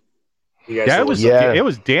 you guys it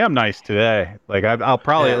was damn nice today. Like, I'll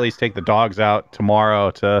probably at least take the dogs out tomorrow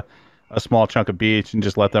to a small chunk of beach and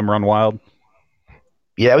just let them run wild.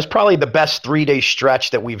 Yeah, it was probably the best 3-day stretch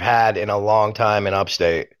that we've had in a long time in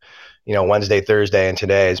upstate. Wednesday, Thursday, and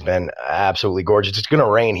today has been absolutely gorgeous. It's going to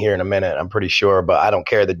rain here in a minute, I'm pretty sure, but I don't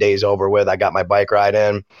care. The day's over with. I got my bike ride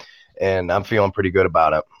in, and I'm feeling pretty good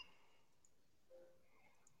about it.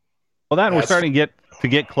 Well, we're starting to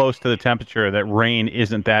get close to the temperature that rain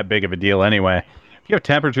isn't that big of a deal anyway. If you have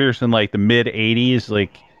temperatures in like the mid 80s,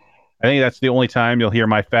 like I think that's the only time you'll hear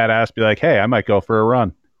my fat ass be like, "Hey, I might go for a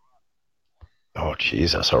run." Oh,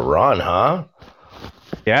 Jesus, a run, huh?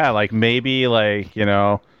 Yeah, like maybe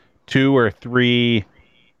 2 or 3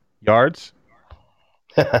 yards.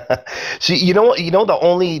 See,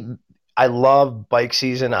 I love bike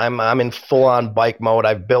season. I'm in full on bike mode.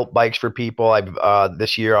 I've built bikes for people.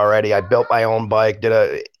 This year already, I built my own bike.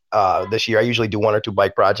 This year, I usually do 1 or 2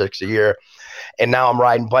 bike projects a year, and now I'm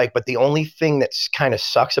riding bike. But the only thing that's kind of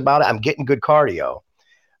sucks about it, I'm getting good cardio,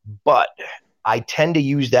 but I tend to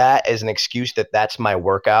use that as an excuse that that's my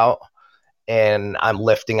workout, and I'm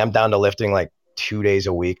down to lifting like 2 days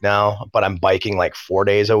a week now, but I'm biking like 4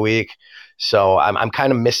 days a week. So I'm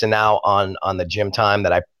kind of missing out on the gym time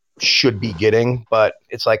that I should be getting, but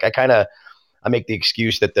it's like I make the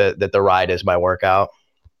excuse that the ride is my workout.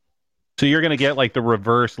 So you're going to get like the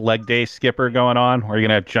reverse leg day skipper going on, where you're going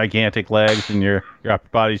to have gigantic legs and your upper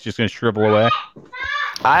body's just going to shrivel away?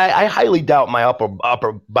 I highly doubt my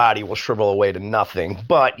upper body will shrivel away to nothing,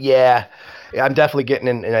 but yeah, I'm definitely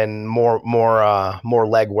getting in more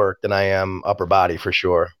leg work than I am upper body for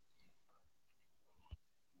sure.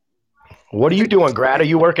 What are you doing, Grad? Are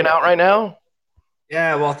you working out right now?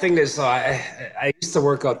 Yeah, well, the thing is, I used to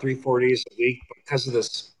work out 3-4 days a week, but because of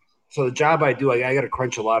this, so the job I do, I got to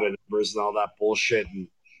crunch a lot of numbers and all that bullshit, and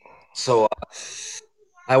so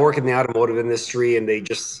I work in the automotive industry, and they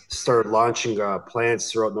just started launching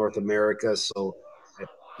plants throughout North America. So I'm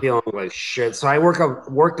feeling like shit. So I worked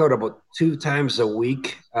out about 2 times a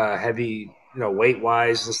week, heavy, weight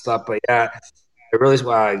wise and stuff. But yeah, I really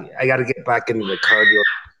I got to get back into the cardio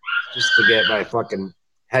just to get my fucking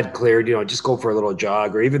head cleared. Just go for a little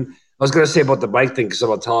jog, or even I was gonna say about the bike thing because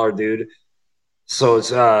I'm a taller dude. So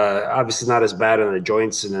it's obviously not as bad on the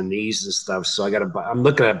joints and the knees and stuff. So I'm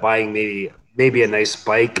looking at buying maybe a nice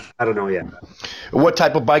bike. I don't know yet. What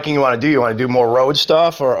type of biking you want to do? You want to do more road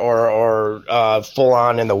stuff or full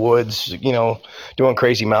on in the woods, doing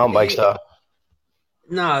crazy mountain bike stuff?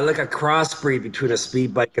 No, like a crossbreed between a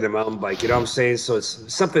speed bike and a mountain bike. You know what I'm saying? So it's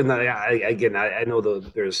something that I know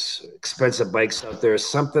there's expensive bikes out there.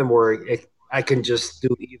 Something where I can just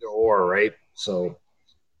do either or, right? So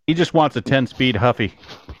He just wants a 10-speed Huffy.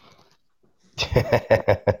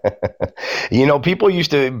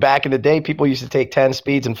 Back in the day, people used to take 10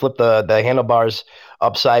 speeds and flip the handlebars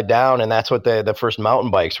upside down, and that's what the first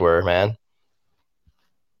mountain bikes were, man.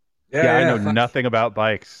 Yeah, I know nothing about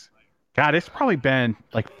bikes. God, it's probably been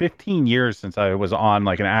like 15 years since I was on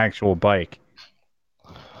like an actual bike.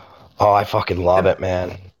 Oh, I fucking love it,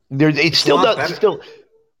 man. It still does. Still,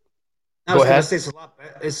 I was gonna say it's a lot.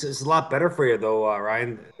 It's a lot better for you though,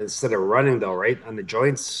 Ryan. Instead of running though, right on the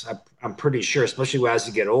joints. I'm pretty sure, especially as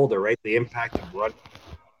you get older, right? The impact of running.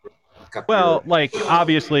 Well, like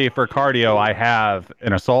obviously for cardio, I have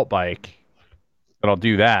an assault bike that'll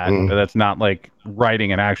do that, but that's not like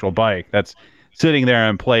riding an actual bike. That's sitting there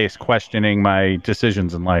in place, questioning my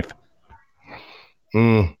decisions in life.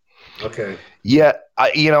 Okay. Yeah,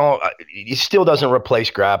 it still doesn't replace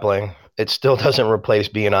grappling. It still doesn't replace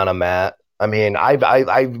being on a mat. I mean,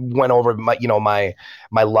 I went over my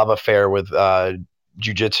love affair with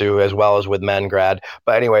jiu-jitsu as well as with men grad.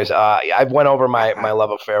 But anyways, I've went over my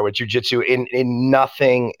love affair with jiu-jitsu in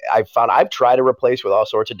nothing I've tried to replace with all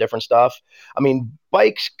sorts of different stuff. I mean,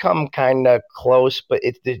 bikes come kind of close, but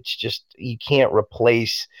it's just, you can't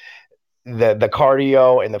replace the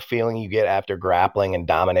cardio and the feeling you get after grappling and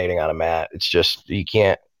dominating on a mat. It's just, you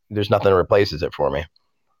can't, there's nothing that replaces it for me.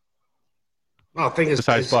 Well, thing is,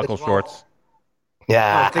 besides buckle shorts.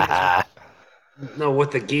 Yeah. No,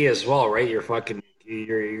 with the gi as well, right? You're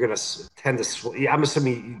gonna tend to. I'm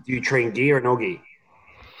assuming you train gi or no gi.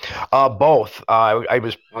 Both. I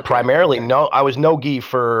was primarily I was no gi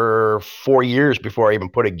for 4 years before I even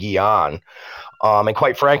put a gi on. And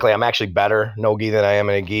quite frankly, I'm actually better no gi than I am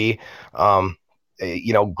in a gi.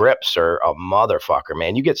 Grips are a motherfucker,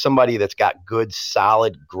 man. You get somebody that's got good,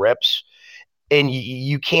 solid grips, and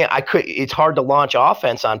you can't. It's hard to launch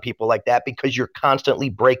offense on people like that because you're constantly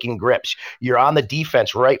breaking grips. You're on the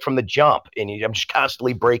defense right from the jump, and I'm just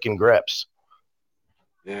constantly breaking grips.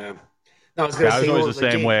 Yeah. No, I was always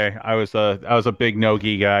the same way. I was a big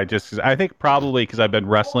no-gi guy. Just 'cause I think probably because I've been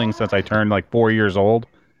wrestling since I turned like 4 years old.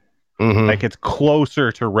 Mm-hmm. Like it's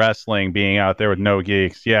closer to wrestling being out there with no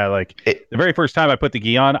geeks. Yeah, like the very first time I put the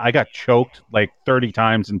gi on, I got choked like 30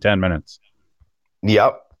 times in 10 minutes.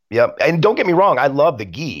 Yep. And don't get me wrong, I love the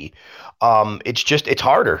gi. It's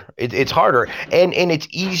harder. It's harder, and it's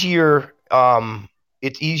easier.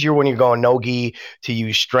 It's easier when you're going no gi to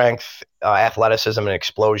use strength, athleticism, and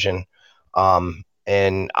explosion.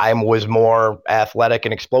 And I was more athletic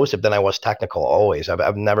and explosive than I was technical. Always,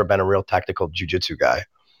 I've never been a real technical jiu-jitsu guy.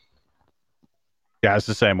 Yeah, it's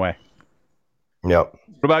the same way. Yep.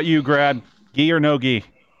 What about you, Grad? Gi or no gi?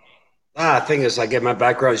 Thing is, I get my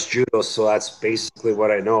background is judo, so that's basically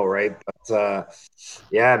what I know, right? But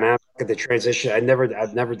yeah, man, look at the transition. I've never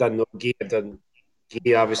done no gi. I've done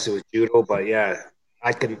gi, obviously, with judo, but yeah,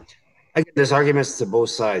 I can. There's arguments to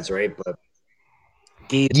both sides, right? But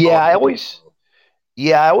gi. I always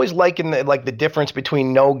liken the difference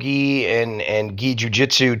between no gi and gi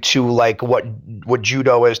jiu-jitsu to like what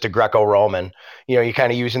judo is to Greco-Roman. You're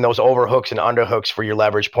kind of using those overhooks and underhooks for your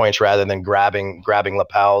leverage points rather than grabbing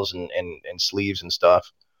lapels and sleeves and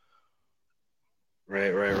stuff.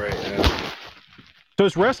 Right. Yeah. So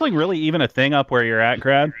is wrestling really even a thing up where you're at,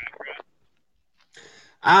 Grad?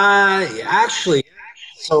 Actually,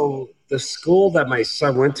 so the school that my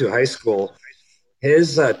son went to, high school,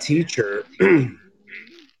 his teacher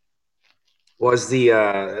was the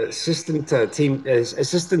assistant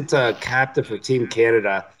captain for Team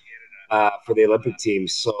Canada for the Olympic team.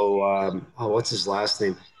 So, what's his last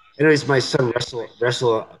name? Anyways, my son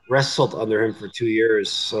wrestled under him for 2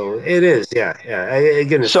 years. So it is, yeah.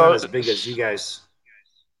 Again, it's not as big as you guys.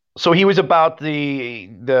 So he was about the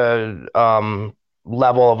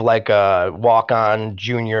level of like a walk-on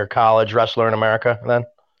junior college wrestler in America then?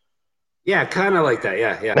 Yeah, kind of like that.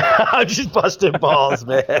 Yeah. I'm just busting balls,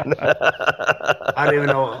 man. I don't even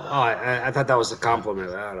know. Oh, I thought that was a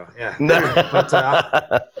compliment. I don't know. Yeah,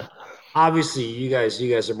 but obviously, you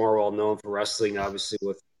guys are more well known for wrestling. Obviously,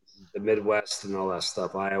 with the Midwest and all that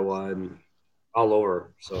stuff, Iowa and all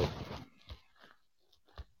over. So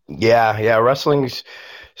Yeah, wrestling's,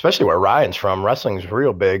 especially where Ryan's from. Wrestling's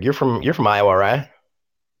real big. You're from Iowa, right?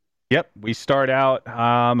 Yep, we start out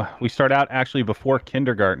actually before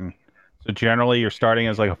kindergarten. So generally, you're starting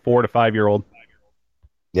as like a 4 to 5 year old.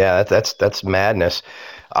 Yeah, that's madness.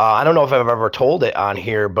 I don't know if I've ever told it on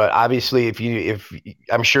here, but obviously, if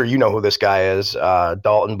I'm sure you know who this guy is,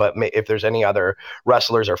 Dalton. But if there's any other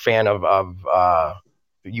wrestlers or fan of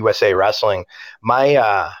USA Wrestling,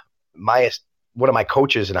 my one of my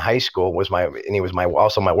coaches in high school and he was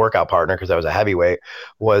also my workout partner because I was a heavyweight,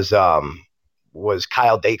 was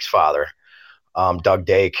Kyle Dake's father, Doug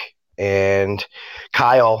Dake. And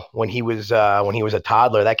Kyle, when he was a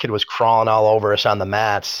toddler, that kid was crawling all over us on the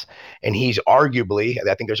mats. And he's arguably,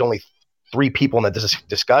 I think there's only 3 people in the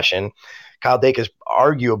discussion. Kyle Dake is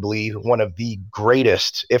arguably one of the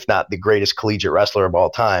greatest, if not the greatest, collegiate wrestler of all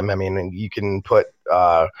time. I mean, you can put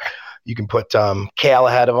Cal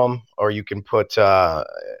ahead of him, or you can put I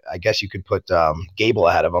guess you could put Gable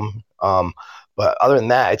ahead of him. But other than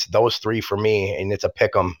that, it's those 3 for me, and it's a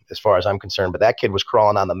pick 'em as far as I'm concerned. But that kid was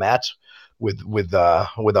crawling on the mats with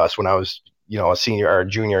us when I was, a senior or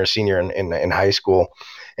junior or senior in high school,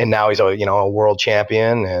 and now he's a world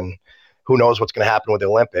champion. And who knows what's going to happen with the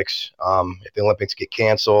Olympics? If the Olympics get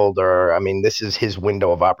canceled, or this is his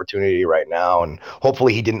window of opportunity right now, and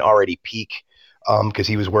hopefully he didn't already peak because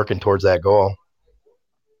he was working towards that goal.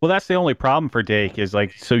 Well, that's the only problem for Dake is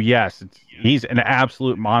yes, he's an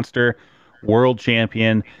absolute monster, world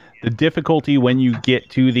champion. The difficulty when you get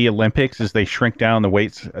to the Olympics is they shrink down the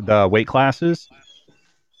weight classes.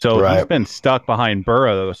 So he's Right. been stuck behind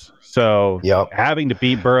Burroughs. So Yep. having to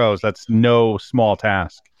beat Burroughs, that's no small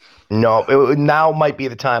task. No, now might be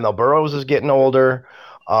the time though. Burroughs is getting older,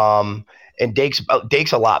 and Dake's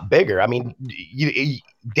a lot bigger. I mean,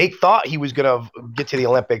 Dake thought he was gonna get to the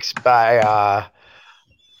Olympics by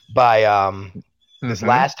this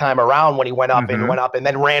last time around when he went up and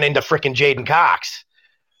then ran into frickin' Jaden Cox.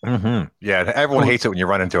 Yeah, everyone hates it when you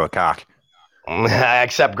run into a cock.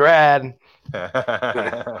 Except Grad. No,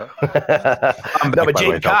 but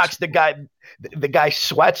Jaden Cox, the guy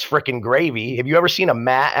sweats freaking gravy. Have you ever seen a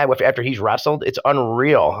mat after he's wrestled? It's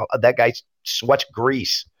unreal. That guy sweats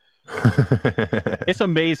grease. It's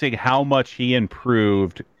amazing how much he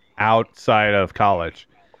improved outside of college.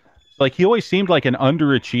 Like, he always seemed like an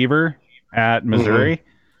underachiever at Missouri.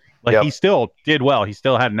 He still did well. He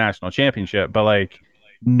still had a national championship, but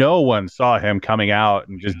no one saw him coming out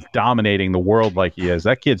and just dominating the world like he is.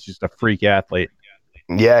 That kid's just a freak athlete.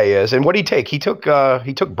 Yeah, he is. And what did he take? He took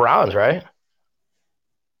bronze, right?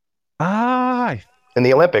 In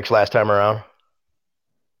the Olympics last time around.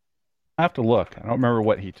 I have to look. I don't remember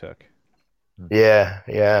what he took. Yeah.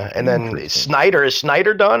 And then is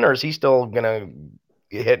Snyder done, or is he still gonna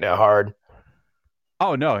get hitting it hard?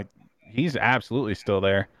 Oh no, he's absolutely still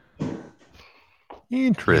there.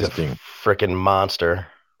 Interesting. He's a freaking monster.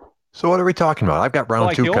 So what are we talking about? I've got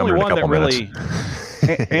round 2 coming in a couple minutes.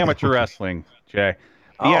 Amateur wrestling, Jay.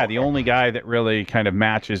 Yeah, the only guy that really kind of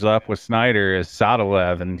matches up with Snyder is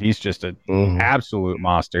Sadalev, and he's just an absolute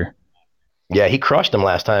monster. Yeah, he crushed him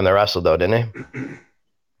last time they wrestled, though, didn't he?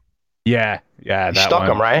 Yeah. That stuck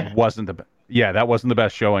him, right? That wasn't the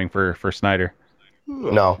best showing for Snyder.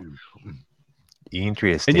 No.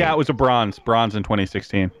 Interesting. And yeah, it was a bronze in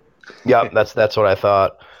 2016 Yep, that's what I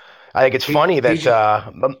thought. I think it's funny that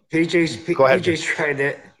PJ's trying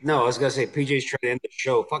to. No, I was gonna say PJ's trying to end the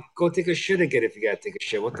show. Fuck, go take a shit again if you gotta take a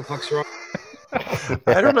shit. What the fuck's wrong?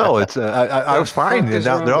 I don't know. It's I was fine, and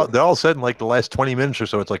now they're all of a sudden the last 20 minutes or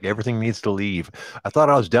so. It's like everything needs to leave. I thought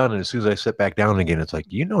I was done, and as soon as I sit back down again, it's like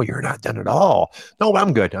you're not done at all. No,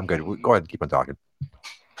 I'm good. Go ahead, keep on talking.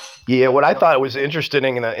 Yeah, what I thought was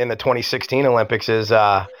interesting in the 2016 Olympics is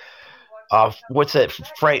what's it?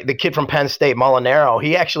 The kid from Penn State, Molinaro.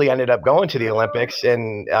 He actually ended up going to the Olympics,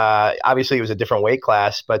 and obviously it was a different weight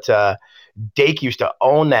class. But Dake used to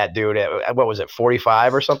own that dude at what was it,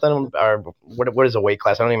 45 or something? Or what is a weight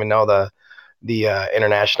class? I don't even know the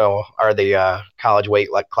international or the college weight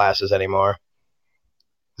classes anymore.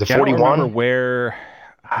 Is it 41? I don't remember where.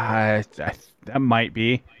 That might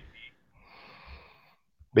be.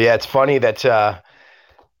 But yeah, it's funny that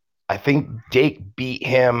I think Dake beat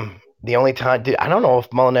him the only time. I don't know if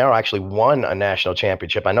Molinaro actually won a national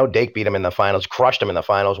championship. I know Dake beat him in the finals, crushed him in the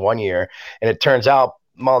finals one year, and it turns out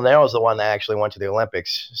Molinaro is the one that actually went to the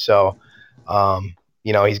Olympics. So,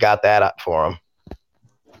 he's got that up for him.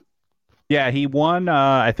 Yeah, he won.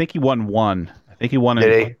 I think he won one. I think he won in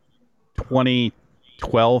Did he?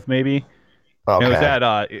 2012, maybe. Okay.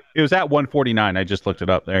 It was at 149. I just looked it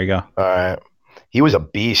up. There you go. All right. He was a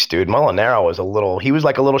beast, dude. Molinaro was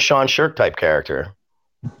like a little Sean Shirk type character.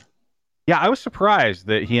 Yeah, I was surprised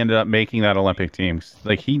that he ended up making that Olympic team.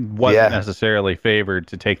 Like, he wasn't necessarily favored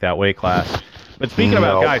to take that weight class. But speaking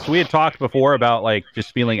about guys, we had talked before about like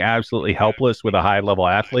just feeling absolutely helpless with a high level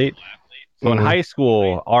athlete. So in high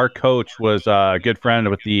school, our coach was a good friend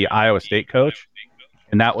with the Iowa State coach,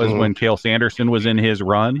 and that was when Cale Sanderson was in his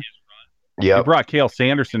run. Yeah. They brought Cale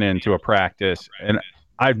Sanderson into a practice, and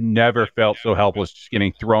I've never felt so helpless just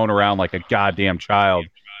getting thrown around like a goddamn child.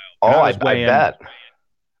 And I bet.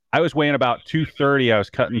 I was weighing about 230. I was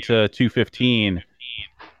cutting to 215,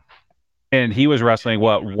 and he was wrestling,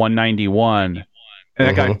 191. And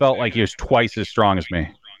that guy felt like he was twice as strong as me.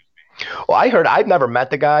 Well, I've never met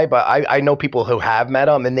the guy, but I know people who have met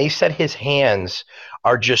him, and they said his hands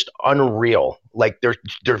are just unreal. Like they're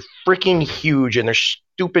freaking huge and they're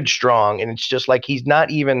stupid strong, and it's just like he's not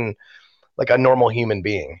even like a normal human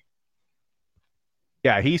being.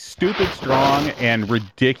 Yeah, he's stupid strong and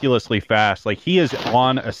ridiculously fast. Like he is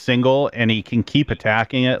on a single and he can keep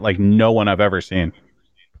attacking it like no one I've ever seen.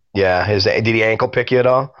 Yeah, did he ankle pick you at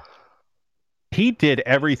all? He did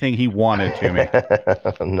everything he wanted to me.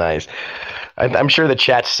 Nice. I'm sure the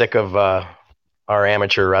chat's sick of our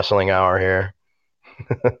amateur wrestling hour here.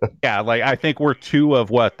 Yeah, like I think we're two of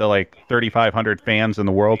the like 3,500 fans in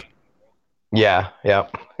the world. Yeah,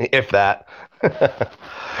 if that.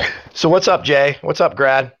 So what's up, Jay? What's up,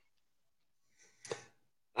 Grad?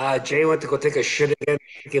 Jay went to go take a shit again.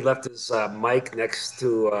 I think he left his mic next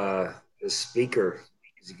to his speaker.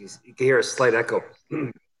 You can hear a slight echo.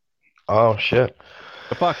 Oh shit!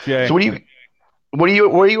 The fuck, Jay? So where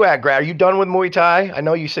are you at, Grad? Are you done with Muay Thai? I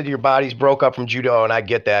know you said your body's broke up from judo, and I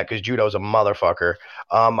get that because judo's a motherfucker.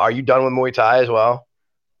 Are you done with Muay Thai as well?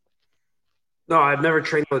 No, I've never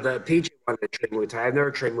trained with that. PJ wanted to train Muay Thai. I've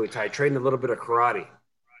never trained Muay Thai. I trained a little bit of karate.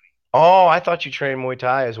 Oh, I thought you trained Muay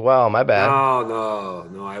Thai as well. My bad. No.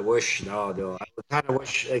 I wish. No. I kind of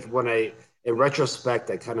wish, like in retrospect,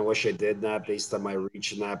 I kind of wish I did that based on my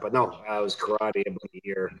reach and that. But no, I was karate about a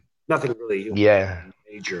year. Nothing really.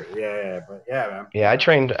 Major. Yeah. But yeah, man. Yeah, I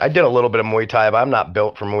did a little bit of Muay Thai, but I'm not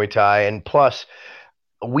built for Muay Thai. And plus,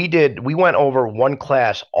 we went over one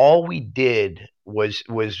class. All we did was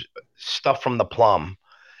stuff from the plum.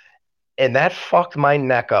 And that fucked my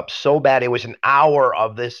neck up so bad. It was an hour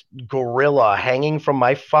of this gorilla hanging from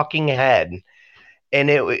my fucking head.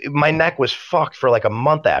 And my neck was fucked for like a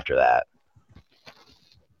month after that.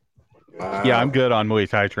 Wow. Yeah, I'm good on Muay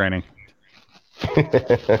Thai training.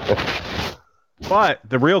 But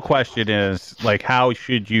the real question is, like, how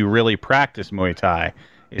should you really practice Muay Thai?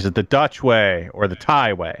 Is it the Dutch way or the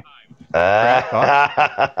Thai way?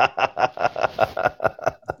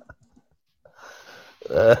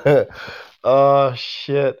 Oh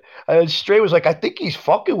shit! Stray was like, "I think he's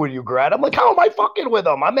fucking with you, Grad." I'm like, "How am I fucking with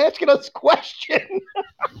him? I'm asking us a question."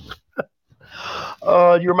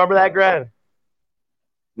 You remember that, Grad?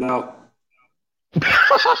 No.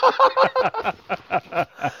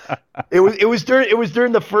 It was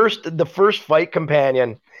during the first fight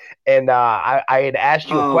companion, and I had asked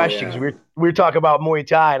you a question because we were talking about Muay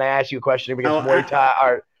Thai, and I asked you a question because Muay Thai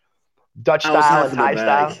are Dutch style and Thai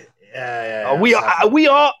style. Yeah.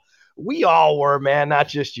 We all were, man, not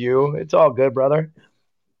just you. It's all good, brother.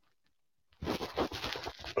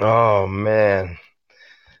 Oh man.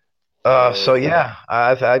 So yeah,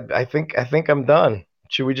 I think I'm done.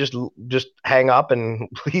 Should we just hang up and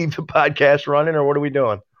leave the podcast running, or what are we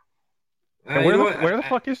doing? And where the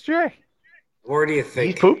fuck is Jay? Where do you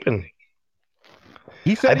think? He's pooping.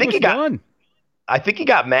 He said he was done. I think he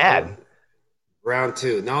got mad. Round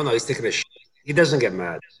 2. No, he's taking a shit. He doesn't get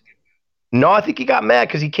mad. No, I think he got mad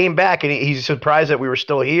because he came back and he's surprised that we were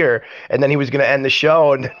still here, and then he was going to end the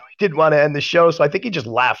show, and we didn't want to end the show, so I think he just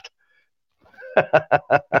left.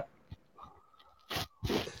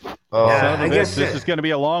 I guess this is going to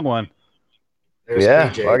be a long one. There's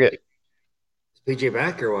PJ. Fuck it. Is PJ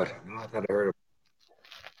back or what? No, I thought I heard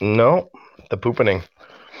him. No, the poopening.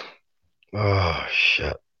 Oh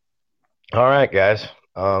shit! All right, guys.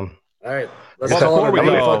 All right. Let's before we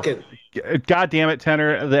go, God damn it,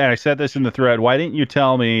 Tener! And I said this in the thread. Why didn't you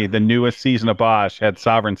tell me the newest season of Bosch had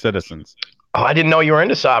sovereign citizens? Oh, I didn't know you were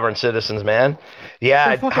into sovereign citizens, man.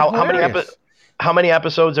 Yeah. How many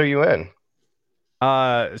episodes are you in?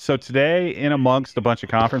 So today, in amongst a bunch of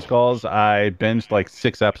conference calls, I binged like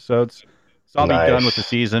 6 episodes. So I'll be done with the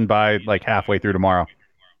season by like halfway through tomorrow.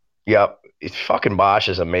 Yep. fucking Bosch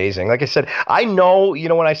is amazing. Like I said, I know,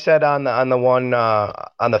 when I said on the one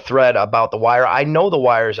on the thread about The Wire, I know The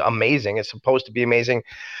Wire is amazing. It's supposed to be amazing.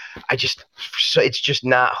 It's just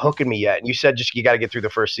not hooking me yet. And you said you got to get through the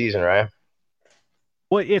first season, right?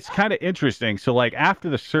 Well, it's kind of interesting. So, like, after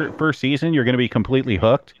the first season, you're going to be completely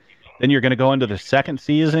hooked. Then you're going to go into the second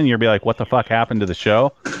season. You'll be like, what the fuck happened to the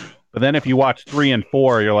show? But then if you watch 3 and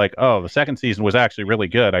 4, you're like, oh, the second season was actually really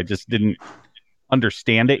good. I just didn't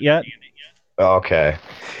understand it yet. Okay.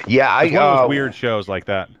 Yeah, it's one of those weird shows like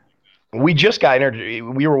that. We just got we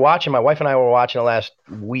were watching, my wife and I were watching the last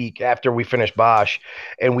week after we finished Bosch,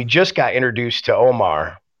 and we just got introduced to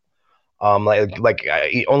Omar. Only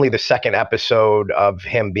the second episode of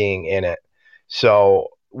him being in it. So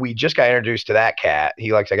we just got introduced to that cat.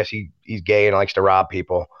 He likes, I guess he's gay and likes to rob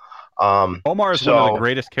people. Omar is one of the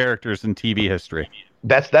greatest characters in TV history.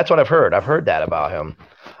 That's what I've heard. I've heard that about him.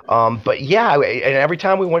 But yeah, and every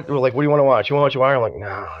time we were like, what do you want to watch? You want to watch Wire? I'm like,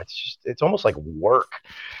 no, it's almost like work.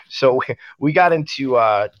 So we got into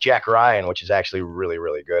Jack Ryan, which is actually really,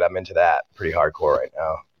 really good. I'm into that pretty hardcore right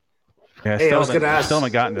now. Yeah, I still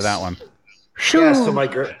haven't gotten to that one. Yeah, so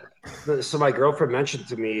my girlfriend mentioned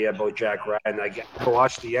to me about Jack Ryan. I haven't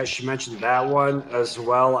watched it yet. She mentioned that one as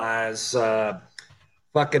well as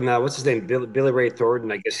what's his name? Billy Ray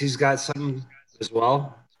Thornton. I guess he's got something as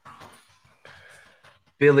well.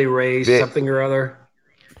 Billy Ray something or other.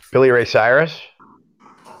 Billy Ray Cyrus?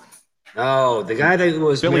 No, the guy that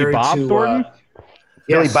was Billy married Bob to Thornton?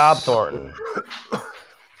 Billy Bob Thornton.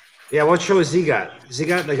 Yeah, what show has he got? Has he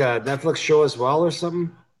got like a Netflix show as well or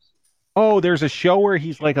something? Oh, there's a show where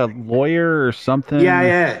he's like a lawyer or something.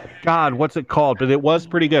 Yeah. God, what's it called? But it was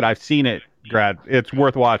pretty good. I've seen it, Brad. It's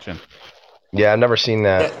worth watching. Yeah, I've never seen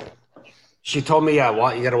that. Yeah. She told me, you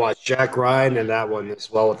got to watch Jack Ryan and that one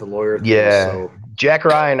as well with the lawyer thing. Yeah, so. Jack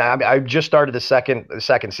Ryan. I just started the second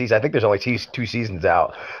season. I think there's only 2 seasons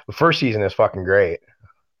out. The first season is fucking great.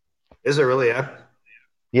 Is it really?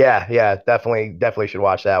 Yeah. Definitely should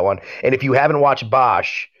watch that one. And if you haven't watched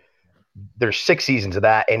Bosch, there's 6 seasons of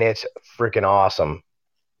that, and it's freaking awesome.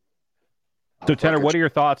 So, Tener, what are your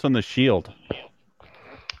thoughts on The Shield?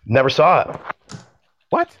 Never saw it.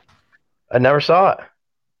 What? I never saw it.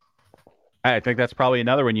 I think that's probably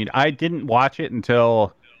another one. I didn't watch it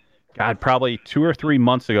until, probably 2 or 3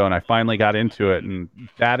 months ago, and I finally got into it. And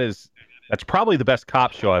that's probably the best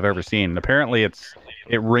cop show I've ever seen. And apparently,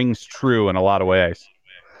 it rings true in a lot of ways.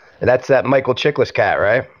 And that's that Michael Chiklis cat,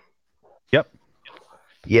 right? Yep.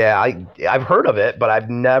 Yeah, I've heard of it, but I've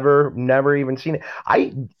never even seen it.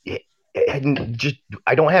 I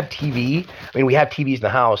don't have TV. I mean, we have TVs in the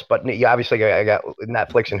house, but obviously I got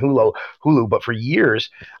Netflix and Hulu. But for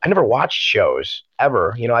years, I never watched shows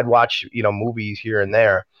ever. I'd watch movies here and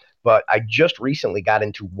there, but I just recently got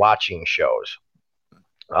into watching shows.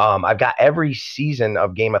 I've got every season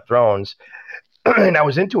of Game of Thrones, and I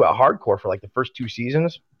was into it hardcore for like the first 2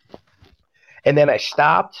 seasons, and then I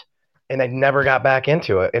stopped. And I never got back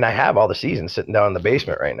into it. And I have all the seasons sitting down in the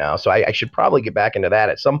basement right now. So I should probably get back into that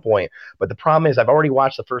at some point. But the problem is I've already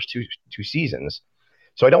watched the first two seasons.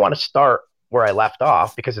 So I don't want to start where I left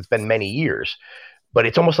off because it's been many years. But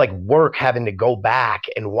it's almost like work having to go back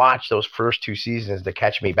and watch those first 2 seasons to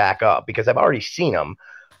catch me back up because I've already seen them.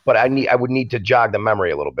 But I would need to jog the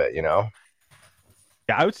memory a little bit, Yeah,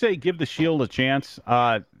 I would say give The Shield a chance.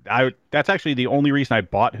 That's actually the only reason I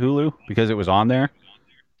bought Hulu because it was on there.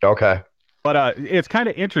 Okay. But it's kind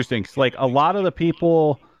of interesting. It's like a lot of the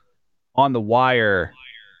people on The Wire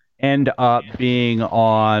end up being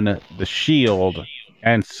on The Shield,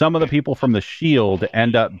 and some of the people from The Shield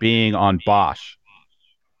end up being on Bosch.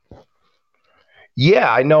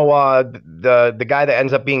 Yeah, I know the guy that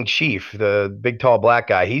ends up being Chief, the big tall black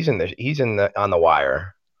guy. He's on The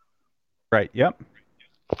Wire. Right. Yep.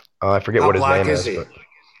 I forget what his name is. But...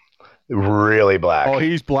 Really black. Oh,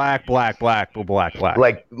 he's black. Like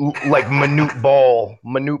Manute Bol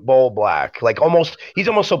black. Like he's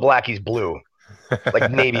almost so black he's blue.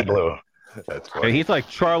 Like navy blue. That's funny. Yeah, he's like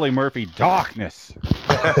Charlie Murphy darkness.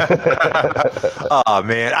 Oh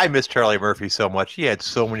man, I miss Charlie Murphy so much. He had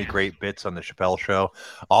so many great bits on the Chappelle Show.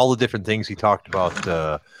 All the different things he talked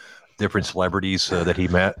about, different celebrities that he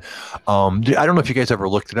met. I don't know if you guys ever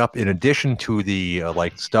looked it up. In addition to the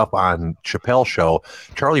stuff on Chappelle Show,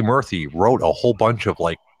 Charlie Murphy wrote a whole bunch of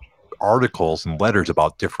articles and letters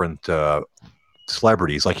about different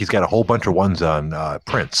celebrities. Like he's got a whole bunch of ones on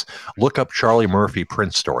Prince. Look up Charlie Murphy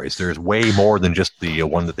Prince stories. There's way more than just the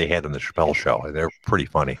one that they had on the Chappelle Show, and they're pretty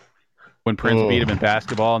funny. When Prince beat him in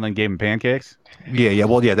basketball and then gave him pancakes. Yeah.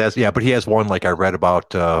 Well, yeah. But he has one like I read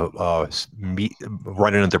about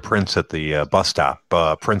running into Prince at the bus stop.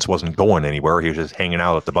 Prince wasn't going anywhere; he was just hanging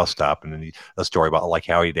out at the bus stop. And then a story about like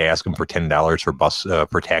how he'd ask him for $10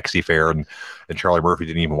 for taxi fare, and Charlie Murphy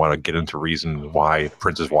didn't even want to get into reason why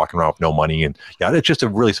Prince is walking around with no money. And yeah, it's just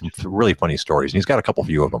some really funny stories. And he's got a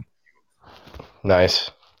few of them.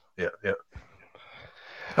 Nice. Yeah.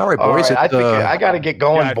 All right, boys. All right, I think I got to get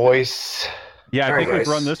going, boys. Yeah, I think we've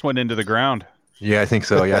run this one into the ground. Yeah, I think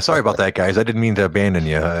so. Yeah, sorry about that, guys. I didn't mean to abandon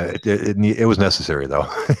you. It was necessary, though.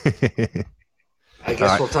 I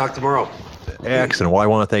guess we'll talk tomorrow. Excellent. Well, I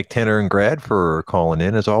want to thank Tener and Grad for calling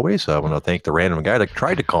in, as always. I want to thank the random guy that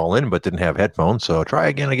tried to call in but didn't have headphones. So try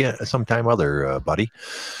again sometime other, buddy.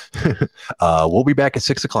 We'll be back at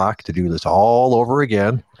 6 o'clock to do this all over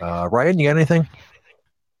again. Ryan, you got anything?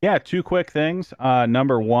 Yeah, 2 quick things.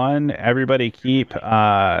 Number 1, everybody keep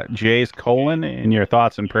Jay's colon in your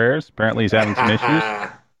thoughts and prayers. Apparently he's having some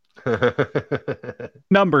issues.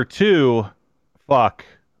 Number 2, fuck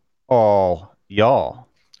all y'all.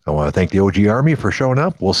 I want to thank the OG Army for showing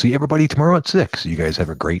up. We'll see everybody tomorrow at 6. You guys have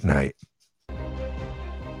a great night.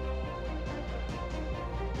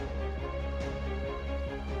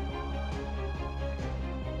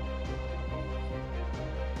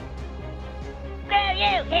 Screw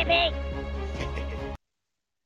you, hippie!